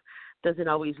 Doesn't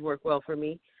always work well for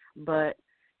me. But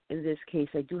in this case,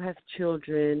 I do have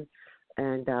children,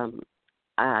 and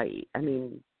I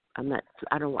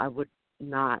would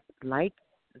not like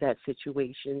that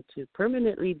situation to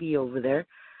permanently be over there.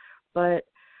 But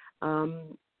I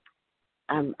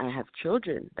have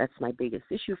children. That's my biggest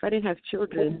issue. If I didn't have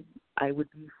children, I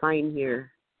would be fine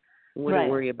here. Wouldn't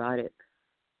worry about it.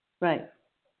 Right.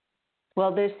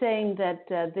 Well, they're saying that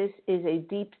this is a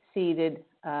deep-seated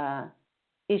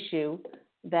issue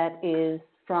that is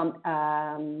from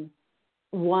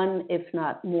one, if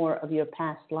not more, of your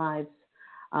past lives,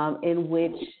 in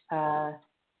which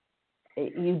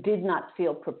you did not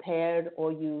feel prepared,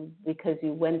 or because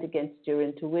you went against your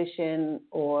intuition,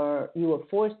 or you were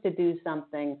forced to do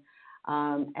something,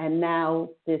 and now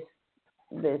this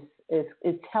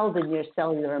it's held in your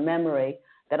cellular memory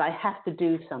that I have to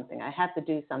do something. I have to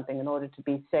do something in order to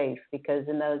be safe, because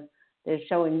they're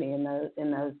showing me in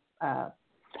those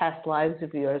past lives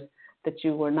of yours that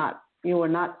you were not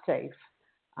safe,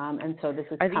 and so this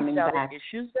is coming back. Are these valid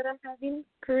issues that I'm having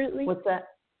currently? What's that?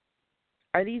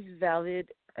 Are these valid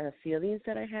feelings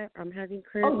that I'm having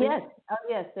currently? Oh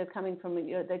yes, they're coming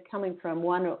from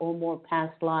one or more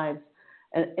past lives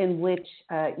in which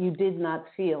you did not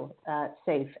feel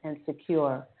safe and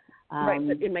secure. Right,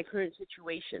 but in my current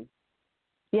situation.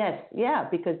 Yes, yeah,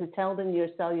 because it's held in your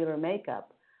cellular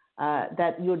makeup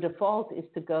that your default is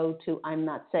to go to I'm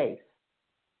not safe,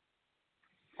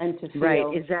 and to feel.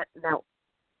 Right.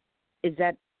 Is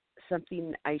that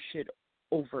something I should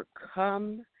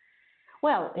overcome?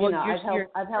 Well,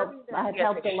 I've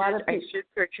helped a lot of people. I should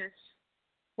purchase.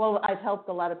 Well, I've helped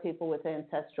a lot of people with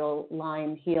ancestral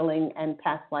line healing and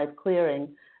past life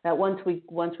clearing. That once we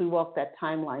walk that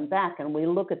timeline back and we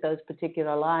look at those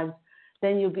particular lives,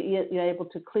 then you're able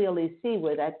to clearly see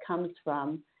where that comes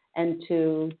from, and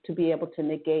to be able to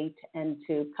negate and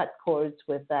to cut cords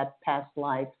with that past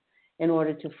life in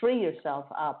order to free yourself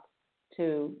up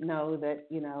to know that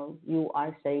you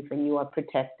are safe and you are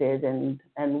protected, and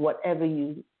whatever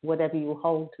you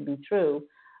hold to be true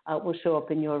will show up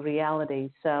in your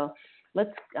reality. So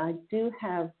I do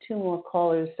have two more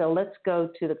callers, so let's go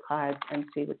to the cards and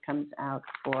see what comes out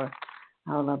for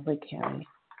our lovely Carrie.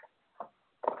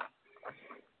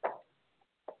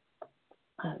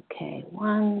 Okay,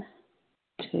 1,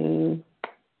 2,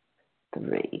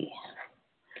 3.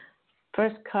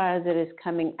 First card that is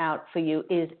coming out for you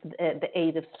is the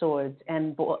Eight of Swords,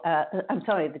 and I'm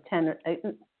sorry, the Ten.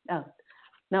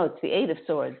 No, it's the Eight of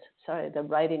Swords. Sorry, the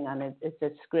writing on it. It's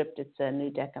a script. It's a new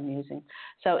deck I'm using.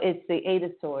 So it's the Eight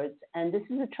of Swords, and this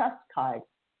is a trust card.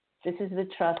 This is the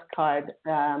trust card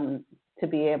to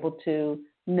be able to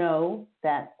know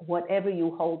that whatever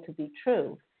you hold to be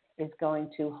true is going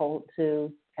to hold to,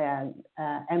 and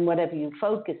whatever you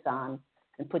focus on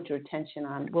and put your attention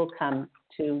on will come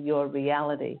to your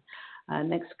reality.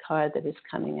 Next card that is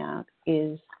coming out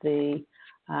is the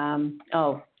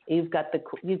you've got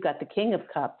the King of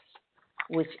Cups,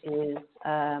 which is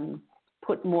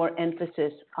put more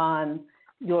emphasis on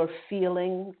your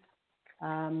feelings,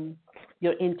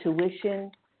 your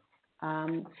intuition.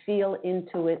 Feel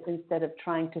into it instead of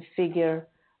trying to figure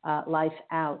life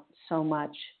out so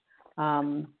much.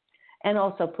 And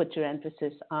also put your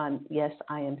emphasis on, yes,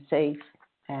 I am safe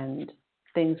and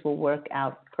things will work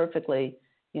out perfectly,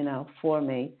 for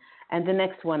me. And the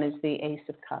next one is the Ace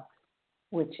of Cups,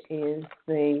 which is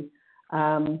the,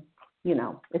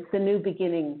 it's the new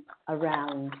beginning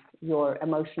around your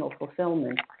emotional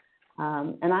fulfillment.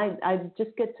 And I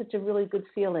just get such a really good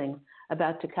feeling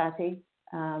about Tecate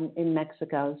in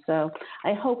Mexico. So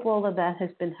I hope all of that has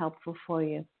been helpful for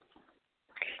you.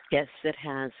 Yes, it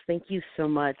has. Thank you so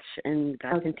much, and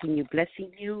God continue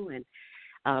blessing you, and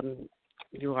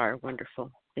you are wonderful.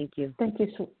 Thank you. Thank you,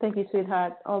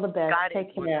 sweetheart. All the best.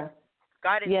 Take care.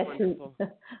 God is wonderful.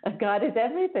 God is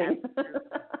everything.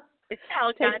 It's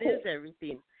how God is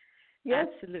everything. Yes.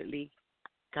 Absolutely.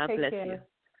 God Take bless care. you.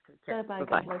 Bye-bye.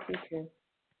 God bless you too.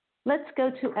 Let's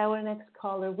go to our next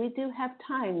caller. We do have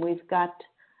time. We've got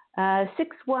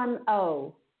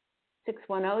 610.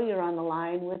 610, you're on the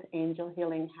line with Angel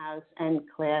Healing House and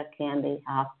Claire Candy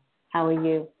Hoff. How are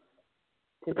you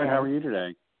today? Good. How are you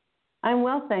today? I'm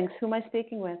well, thanks. Who am I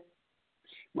speaking with?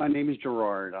 My name is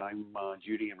Gerard. I'm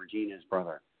Judy and Regina's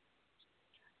brother.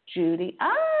 Judy.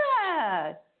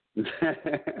 The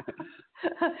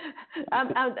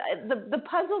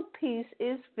puzzle piece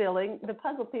is filling. The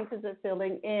puzzle pieces are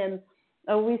filling in.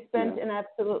 We spent an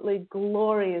absolutely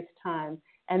glorious time.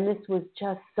 And this was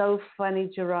just so funny,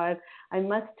 Gerard. I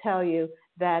must tell you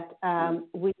that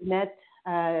we met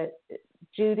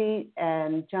Judy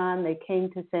and John. They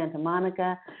came to Santa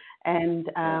Monica,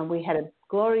 and we had a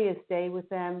glorious day with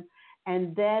them.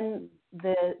 And then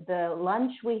the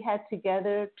lunch we had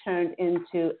together turned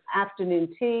into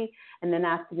afternoon tea, and then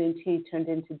afternoon tea turned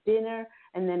into dinner.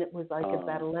 And then it was like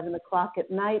about 11 o'clock at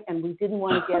night, and we didn't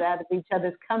want to get out of each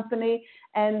other's company.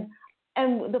 And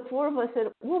the four of us said,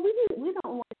 well, we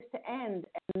don't want this to end.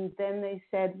 And then they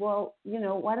said, well,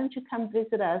 why don't you come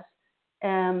visit us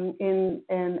in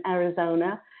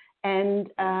Arizona? And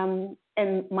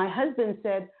my husband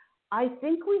said, I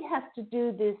think we have to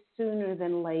do this sooner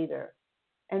than later.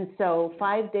 And so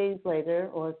 5 days later,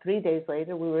 or 3 days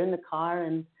later, we were in the car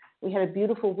and we had a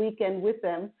beautiful weekend with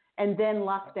them. And then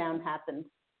lockdown happened.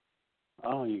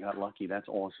 Oh, you got lucky. That's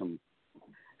awesome.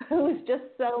 It was just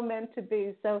so meant to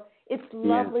be. So it's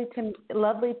lovely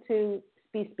to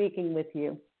be speaking with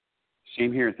you.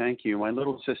 Same here. Thank you. My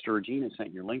little sister Regina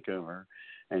sent your link over,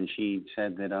 and she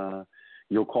said that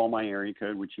you'll call my area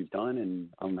code, which you've done, and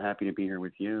I'm happy to be here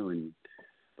with you and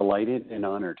delighted and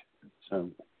honored. So.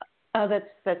 Oh,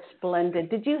 that's splendid.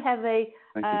 Did you have a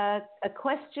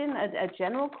question, a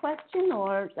general question,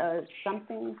 or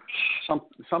something?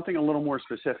 Something a little more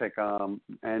specific.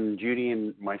 And Judy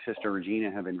and my sister Regina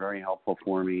have been very helpful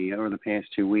for me over the past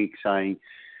 2 weeks. A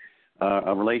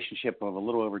relationship of a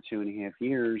little over 2.5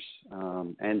 years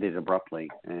ended abruptly,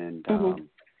 and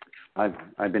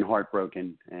I've been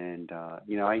heartbroken. And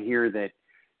I hear that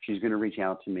she's going to reach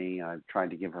out to me. I've tried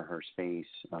to give her space.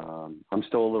 I'm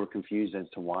still a little confused as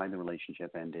to why the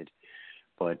relationship ended,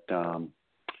 but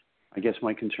I guess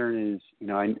my concern is,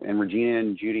 and Regina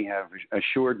and Judy have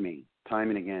assured me time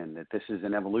and again that this is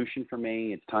an evolution for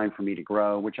me. It's time for me to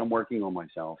grow, which I'm working on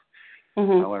myself.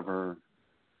 However,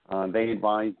 they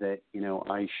advise that,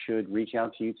 I should reach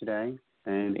out to you today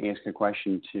and ask a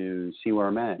question to see where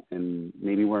I'm at and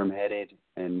maybe where I'm headed.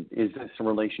 And is this a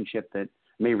relationship that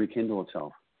may rekindle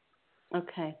itself?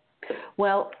 Okay.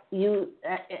 Well, you,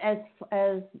 as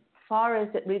far as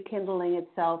it rekindling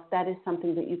itself, that is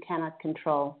something that you cannot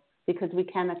control because we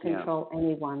cannot control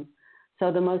anyone. So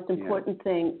the most important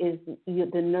thing is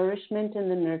the nourishment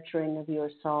and the nurturing of your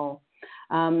soul.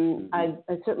 I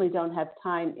certainly don't have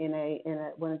time in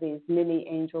one of these mini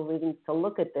angel readings to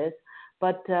look at this,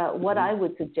 but what I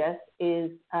would suggest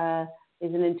is an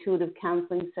intuitive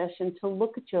counseling session to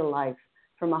look at your life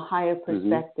from a higher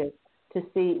perspective, to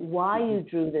see why you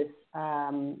drew this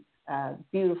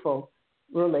beautiful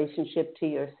relationship to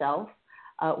yourself,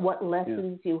 what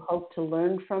lessons you hope to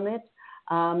learn from it,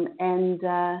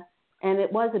 and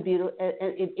it was a beautiful,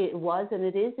 it was and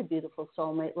it is a beautiful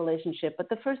soulmate relationship. But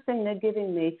the first thing they're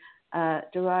giving me,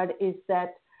 Gerard, is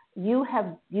that you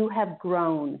have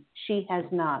grown. She has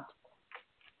not.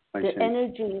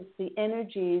 The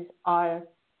energies are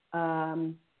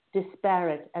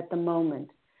disparate at the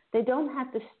moment. They don't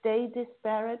have to stay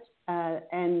disparate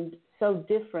and so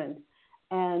different.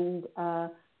 And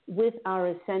with our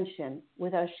ascension,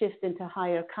 with our shift into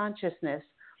higher consciousness,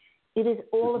 it is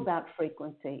all about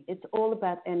frequency. It's all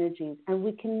about energies. And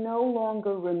we can no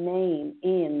longer remain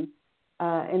in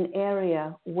an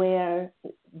area where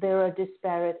there are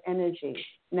disparate energies.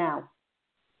 Now,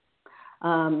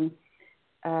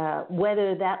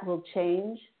 whether that will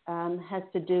change has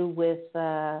to do with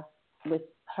her.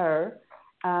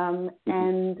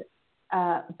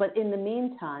 But in the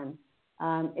meantime,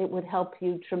 it would help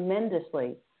you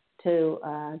tremendously to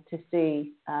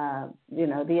see,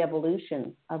 the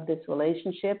evolution of this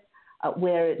relationship,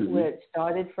 where it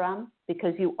started from,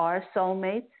 because you are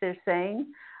soulmates. They're saying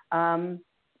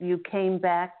you came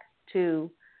back to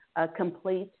a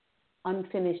complete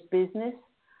unfinished business,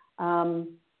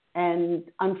 and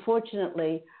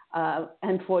unfortunately,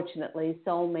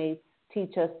 soulmates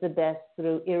teach us the best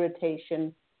through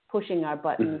irritation, pushing our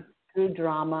buttons, through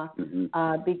drama,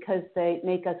 because they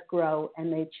make us grow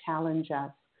and they challenge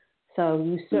us. So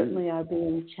you certainly are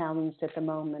being challenged at the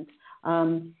moment.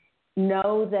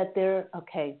 Know that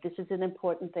this is an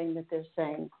important thing that they're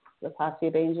saying. The Posse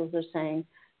of Angels are saying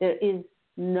there is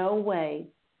no way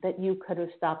that you could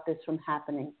have stopped this from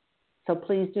happening. So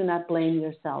please do not blame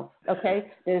yourself,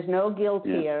 okay? There's no guilt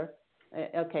here.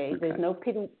 Okay, there's no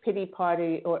pity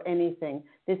party or anything.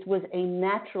 This was a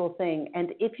natural thing,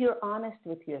 and if you're honest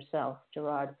with yourself,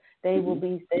 Gerard, they will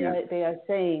be. They are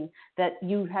saying that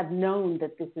you have known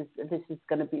that this is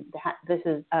going to be. This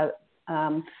is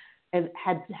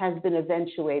has been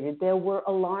eventuated. There were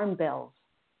alarm bells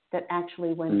that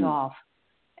actually went off,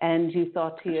 and you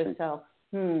thought to yourself,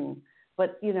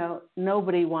 But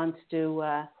nobody wants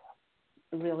to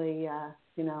really,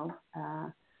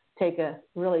 take a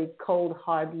really cold,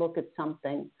 hard look at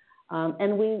something.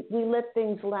 And we let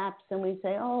things lapse and we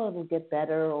say, oh, it'll get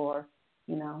better, or,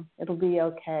 it'll be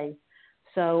okay.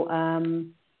 So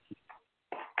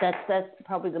that's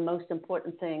probably the most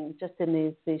important thing just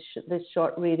in this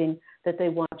short reading that they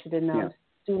want you to know. Yeah.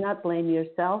 Do not blame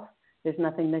yourself. There's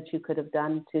nothing that you could have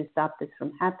done to stop this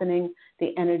from happening.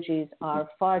 The energies are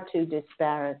far too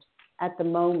disparate at the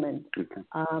moment.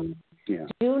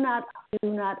 Do not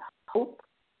hope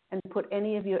and put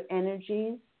any of your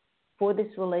energies for this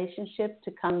relationship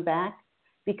to come back,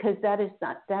 because that is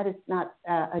not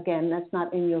again, that's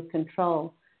not in your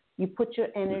control. You put your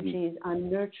energies on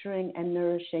nurturing and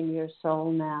nourishing your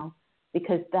soul now,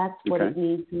 because that's what it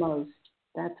needs most.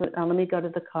 That's what. Let me go to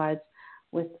the cards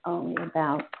with only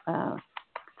about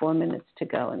 4 minutes to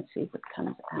go and see what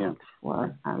comes out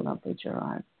for our lovely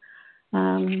Gerard.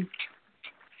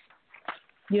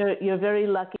 You're very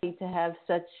lucky to have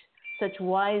such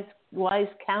wise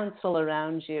counsel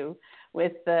around you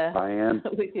with I am.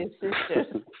 with your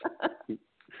sisters.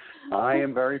 I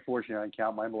am very fortunate. I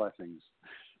count my blessings.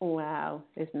 Wow,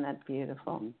 isn't that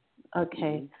beautiful? Mm-hmm.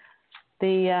 Okay,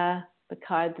 the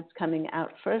card that's coming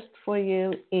out first for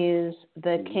you is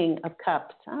the King of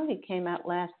Cups. Oh, he came out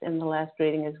last in the last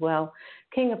reading as well.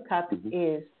 King of Cups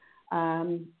is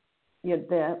the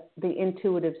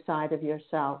intuitive side of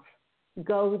yourself.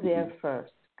 Go there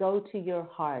first. Go to your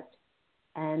heart,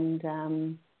 and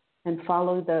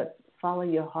follow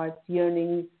your heart's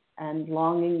yearnings and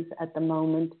longings at the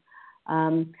moment.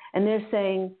 And they're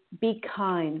saying, be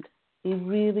kind. Be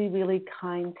really, really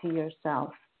kind to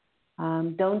yourself.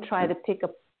 Don't try to pick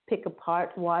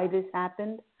apart why this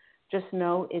happened. Just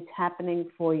know it's happening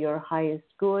for your highest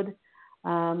good.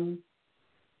 The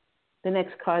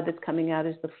next card that's coming out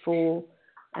is the Fool,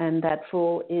 and that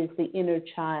Fool is the inner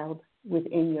child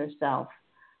within yourself.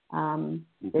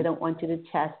 They don't want you to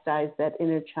chastise that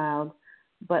inner child,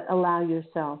 but allow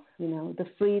yourself, the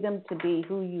freedom to be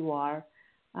who you are.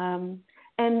 And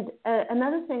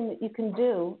another thing that you can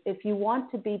do if you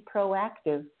want to be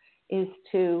proactive is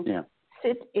to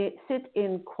sit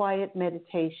in quiet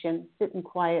meditation, sit in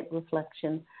quiet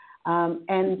reflection,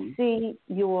 and see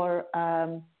your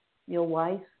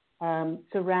wife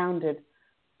surrounded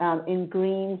in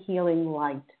green healing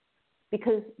light,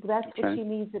 because that's what she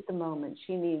needs at the moment.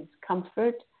 She needs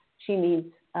comfort, she needs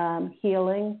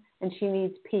healing, and she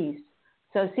needs peace.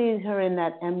 So see her in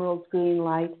that emerald green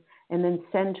light, and then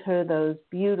send her those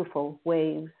beautiful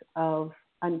waves of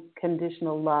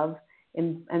unconditional love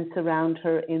and surround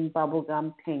her in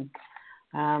bubblegum pink.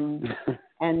 And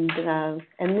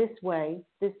this way,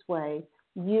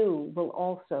 you will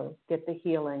also get the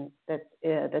healing that's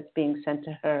being sent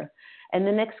to her. And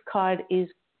the next card is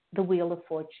the Wheel of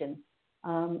Fortune.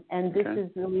 And this is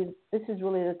really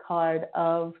the card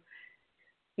of,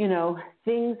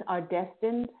 things are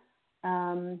destined.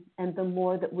 And the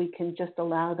more that we can just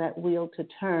allow that wheel to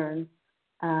turn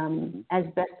as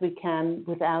best we can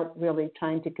without really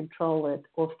trying to control it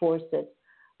or force it,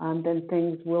 then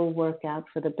things will work out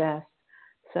for the best.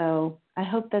 So I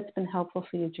hope that's been helpful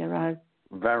for you, Gerard.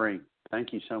 Very.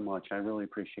 Thank you so much. I really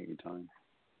appreciate your time.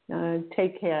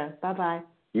 Take care. Bye-bye.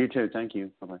 You too. Thank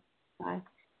you. Bye-bye. Bye.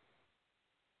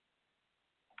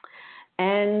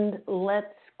 And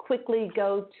let's quickly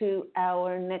go to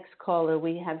our next caller.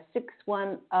 We have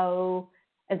 610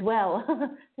 as well.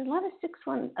 There's a lot of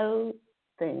 610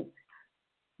 things.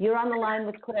 You're on the line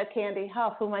with Claire Candy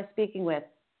Huff. Who am I speaking with?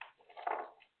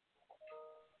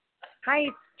 Hi,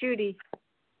 it's Judy.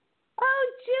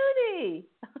 Oh, Judy.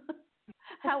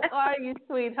 How are you,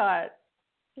 sweetheart?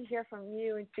 To hear from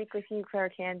you and speak with you, Claire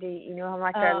Candy. You know how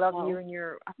much I love you and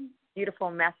your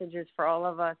beautiful messages for all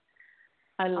of us.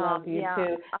 I love you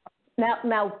too.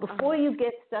 Now, before you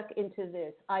get stuck into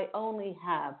this, I only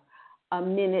have a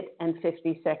minute and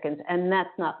 50 seconds, and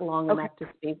that's not long enough to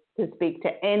speak to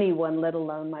anyone, let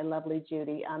alone my lovely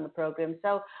Judy on the program.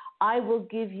 So I will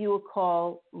give you a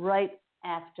call right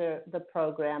after the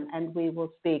program, and we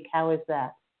will speak. How is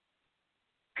that?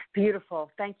 Beautiful.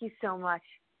 Thank you so much.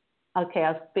 Okay,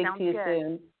 I'll speak to you good.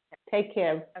 soon. Take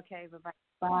care. Okay, bye-bye.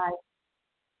 Bye.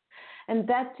 And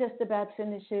that just about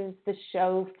finishes the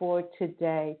show for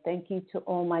today. Thank you to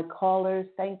all my callers.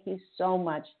 Thank you so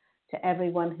much to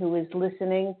everyone who is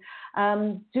listening.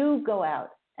 Do go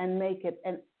out and make it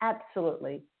and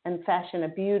fashion a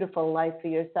beautiful life for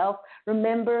yourself.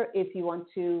 Remember, if you're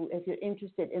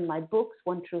interested in my books,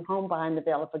 One True Home Behind the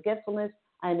Veil of Forgetfulness,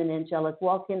 I'm an Angelic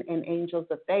Walk-In and Angels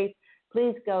of Faith,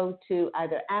 please go to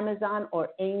either Amazon or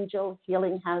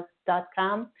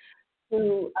angelhealinghouse.com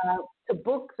to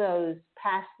book those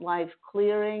past life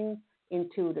clearing,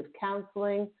 intuitive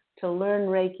counseling, to learn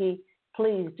Reiki.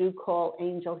 Please do call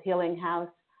Angel Healing House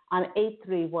on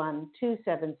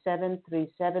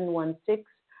 831-277-3716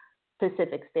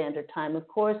 Pacific Standard Time, of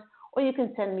course, or you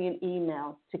can send me an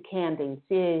email to Candy,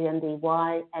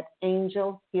 C-A-N-D-Y, at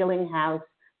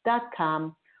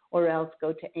angelhealinghouse.com, or else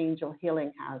go to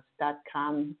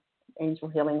angelhealinghouse.com, Angel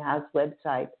Healing House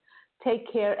website.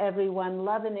 Take care, everyone.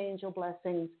 Love and angel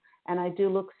blessings. And I do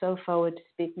look so forward to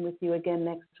speaking with you again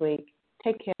next week.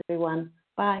 Take care.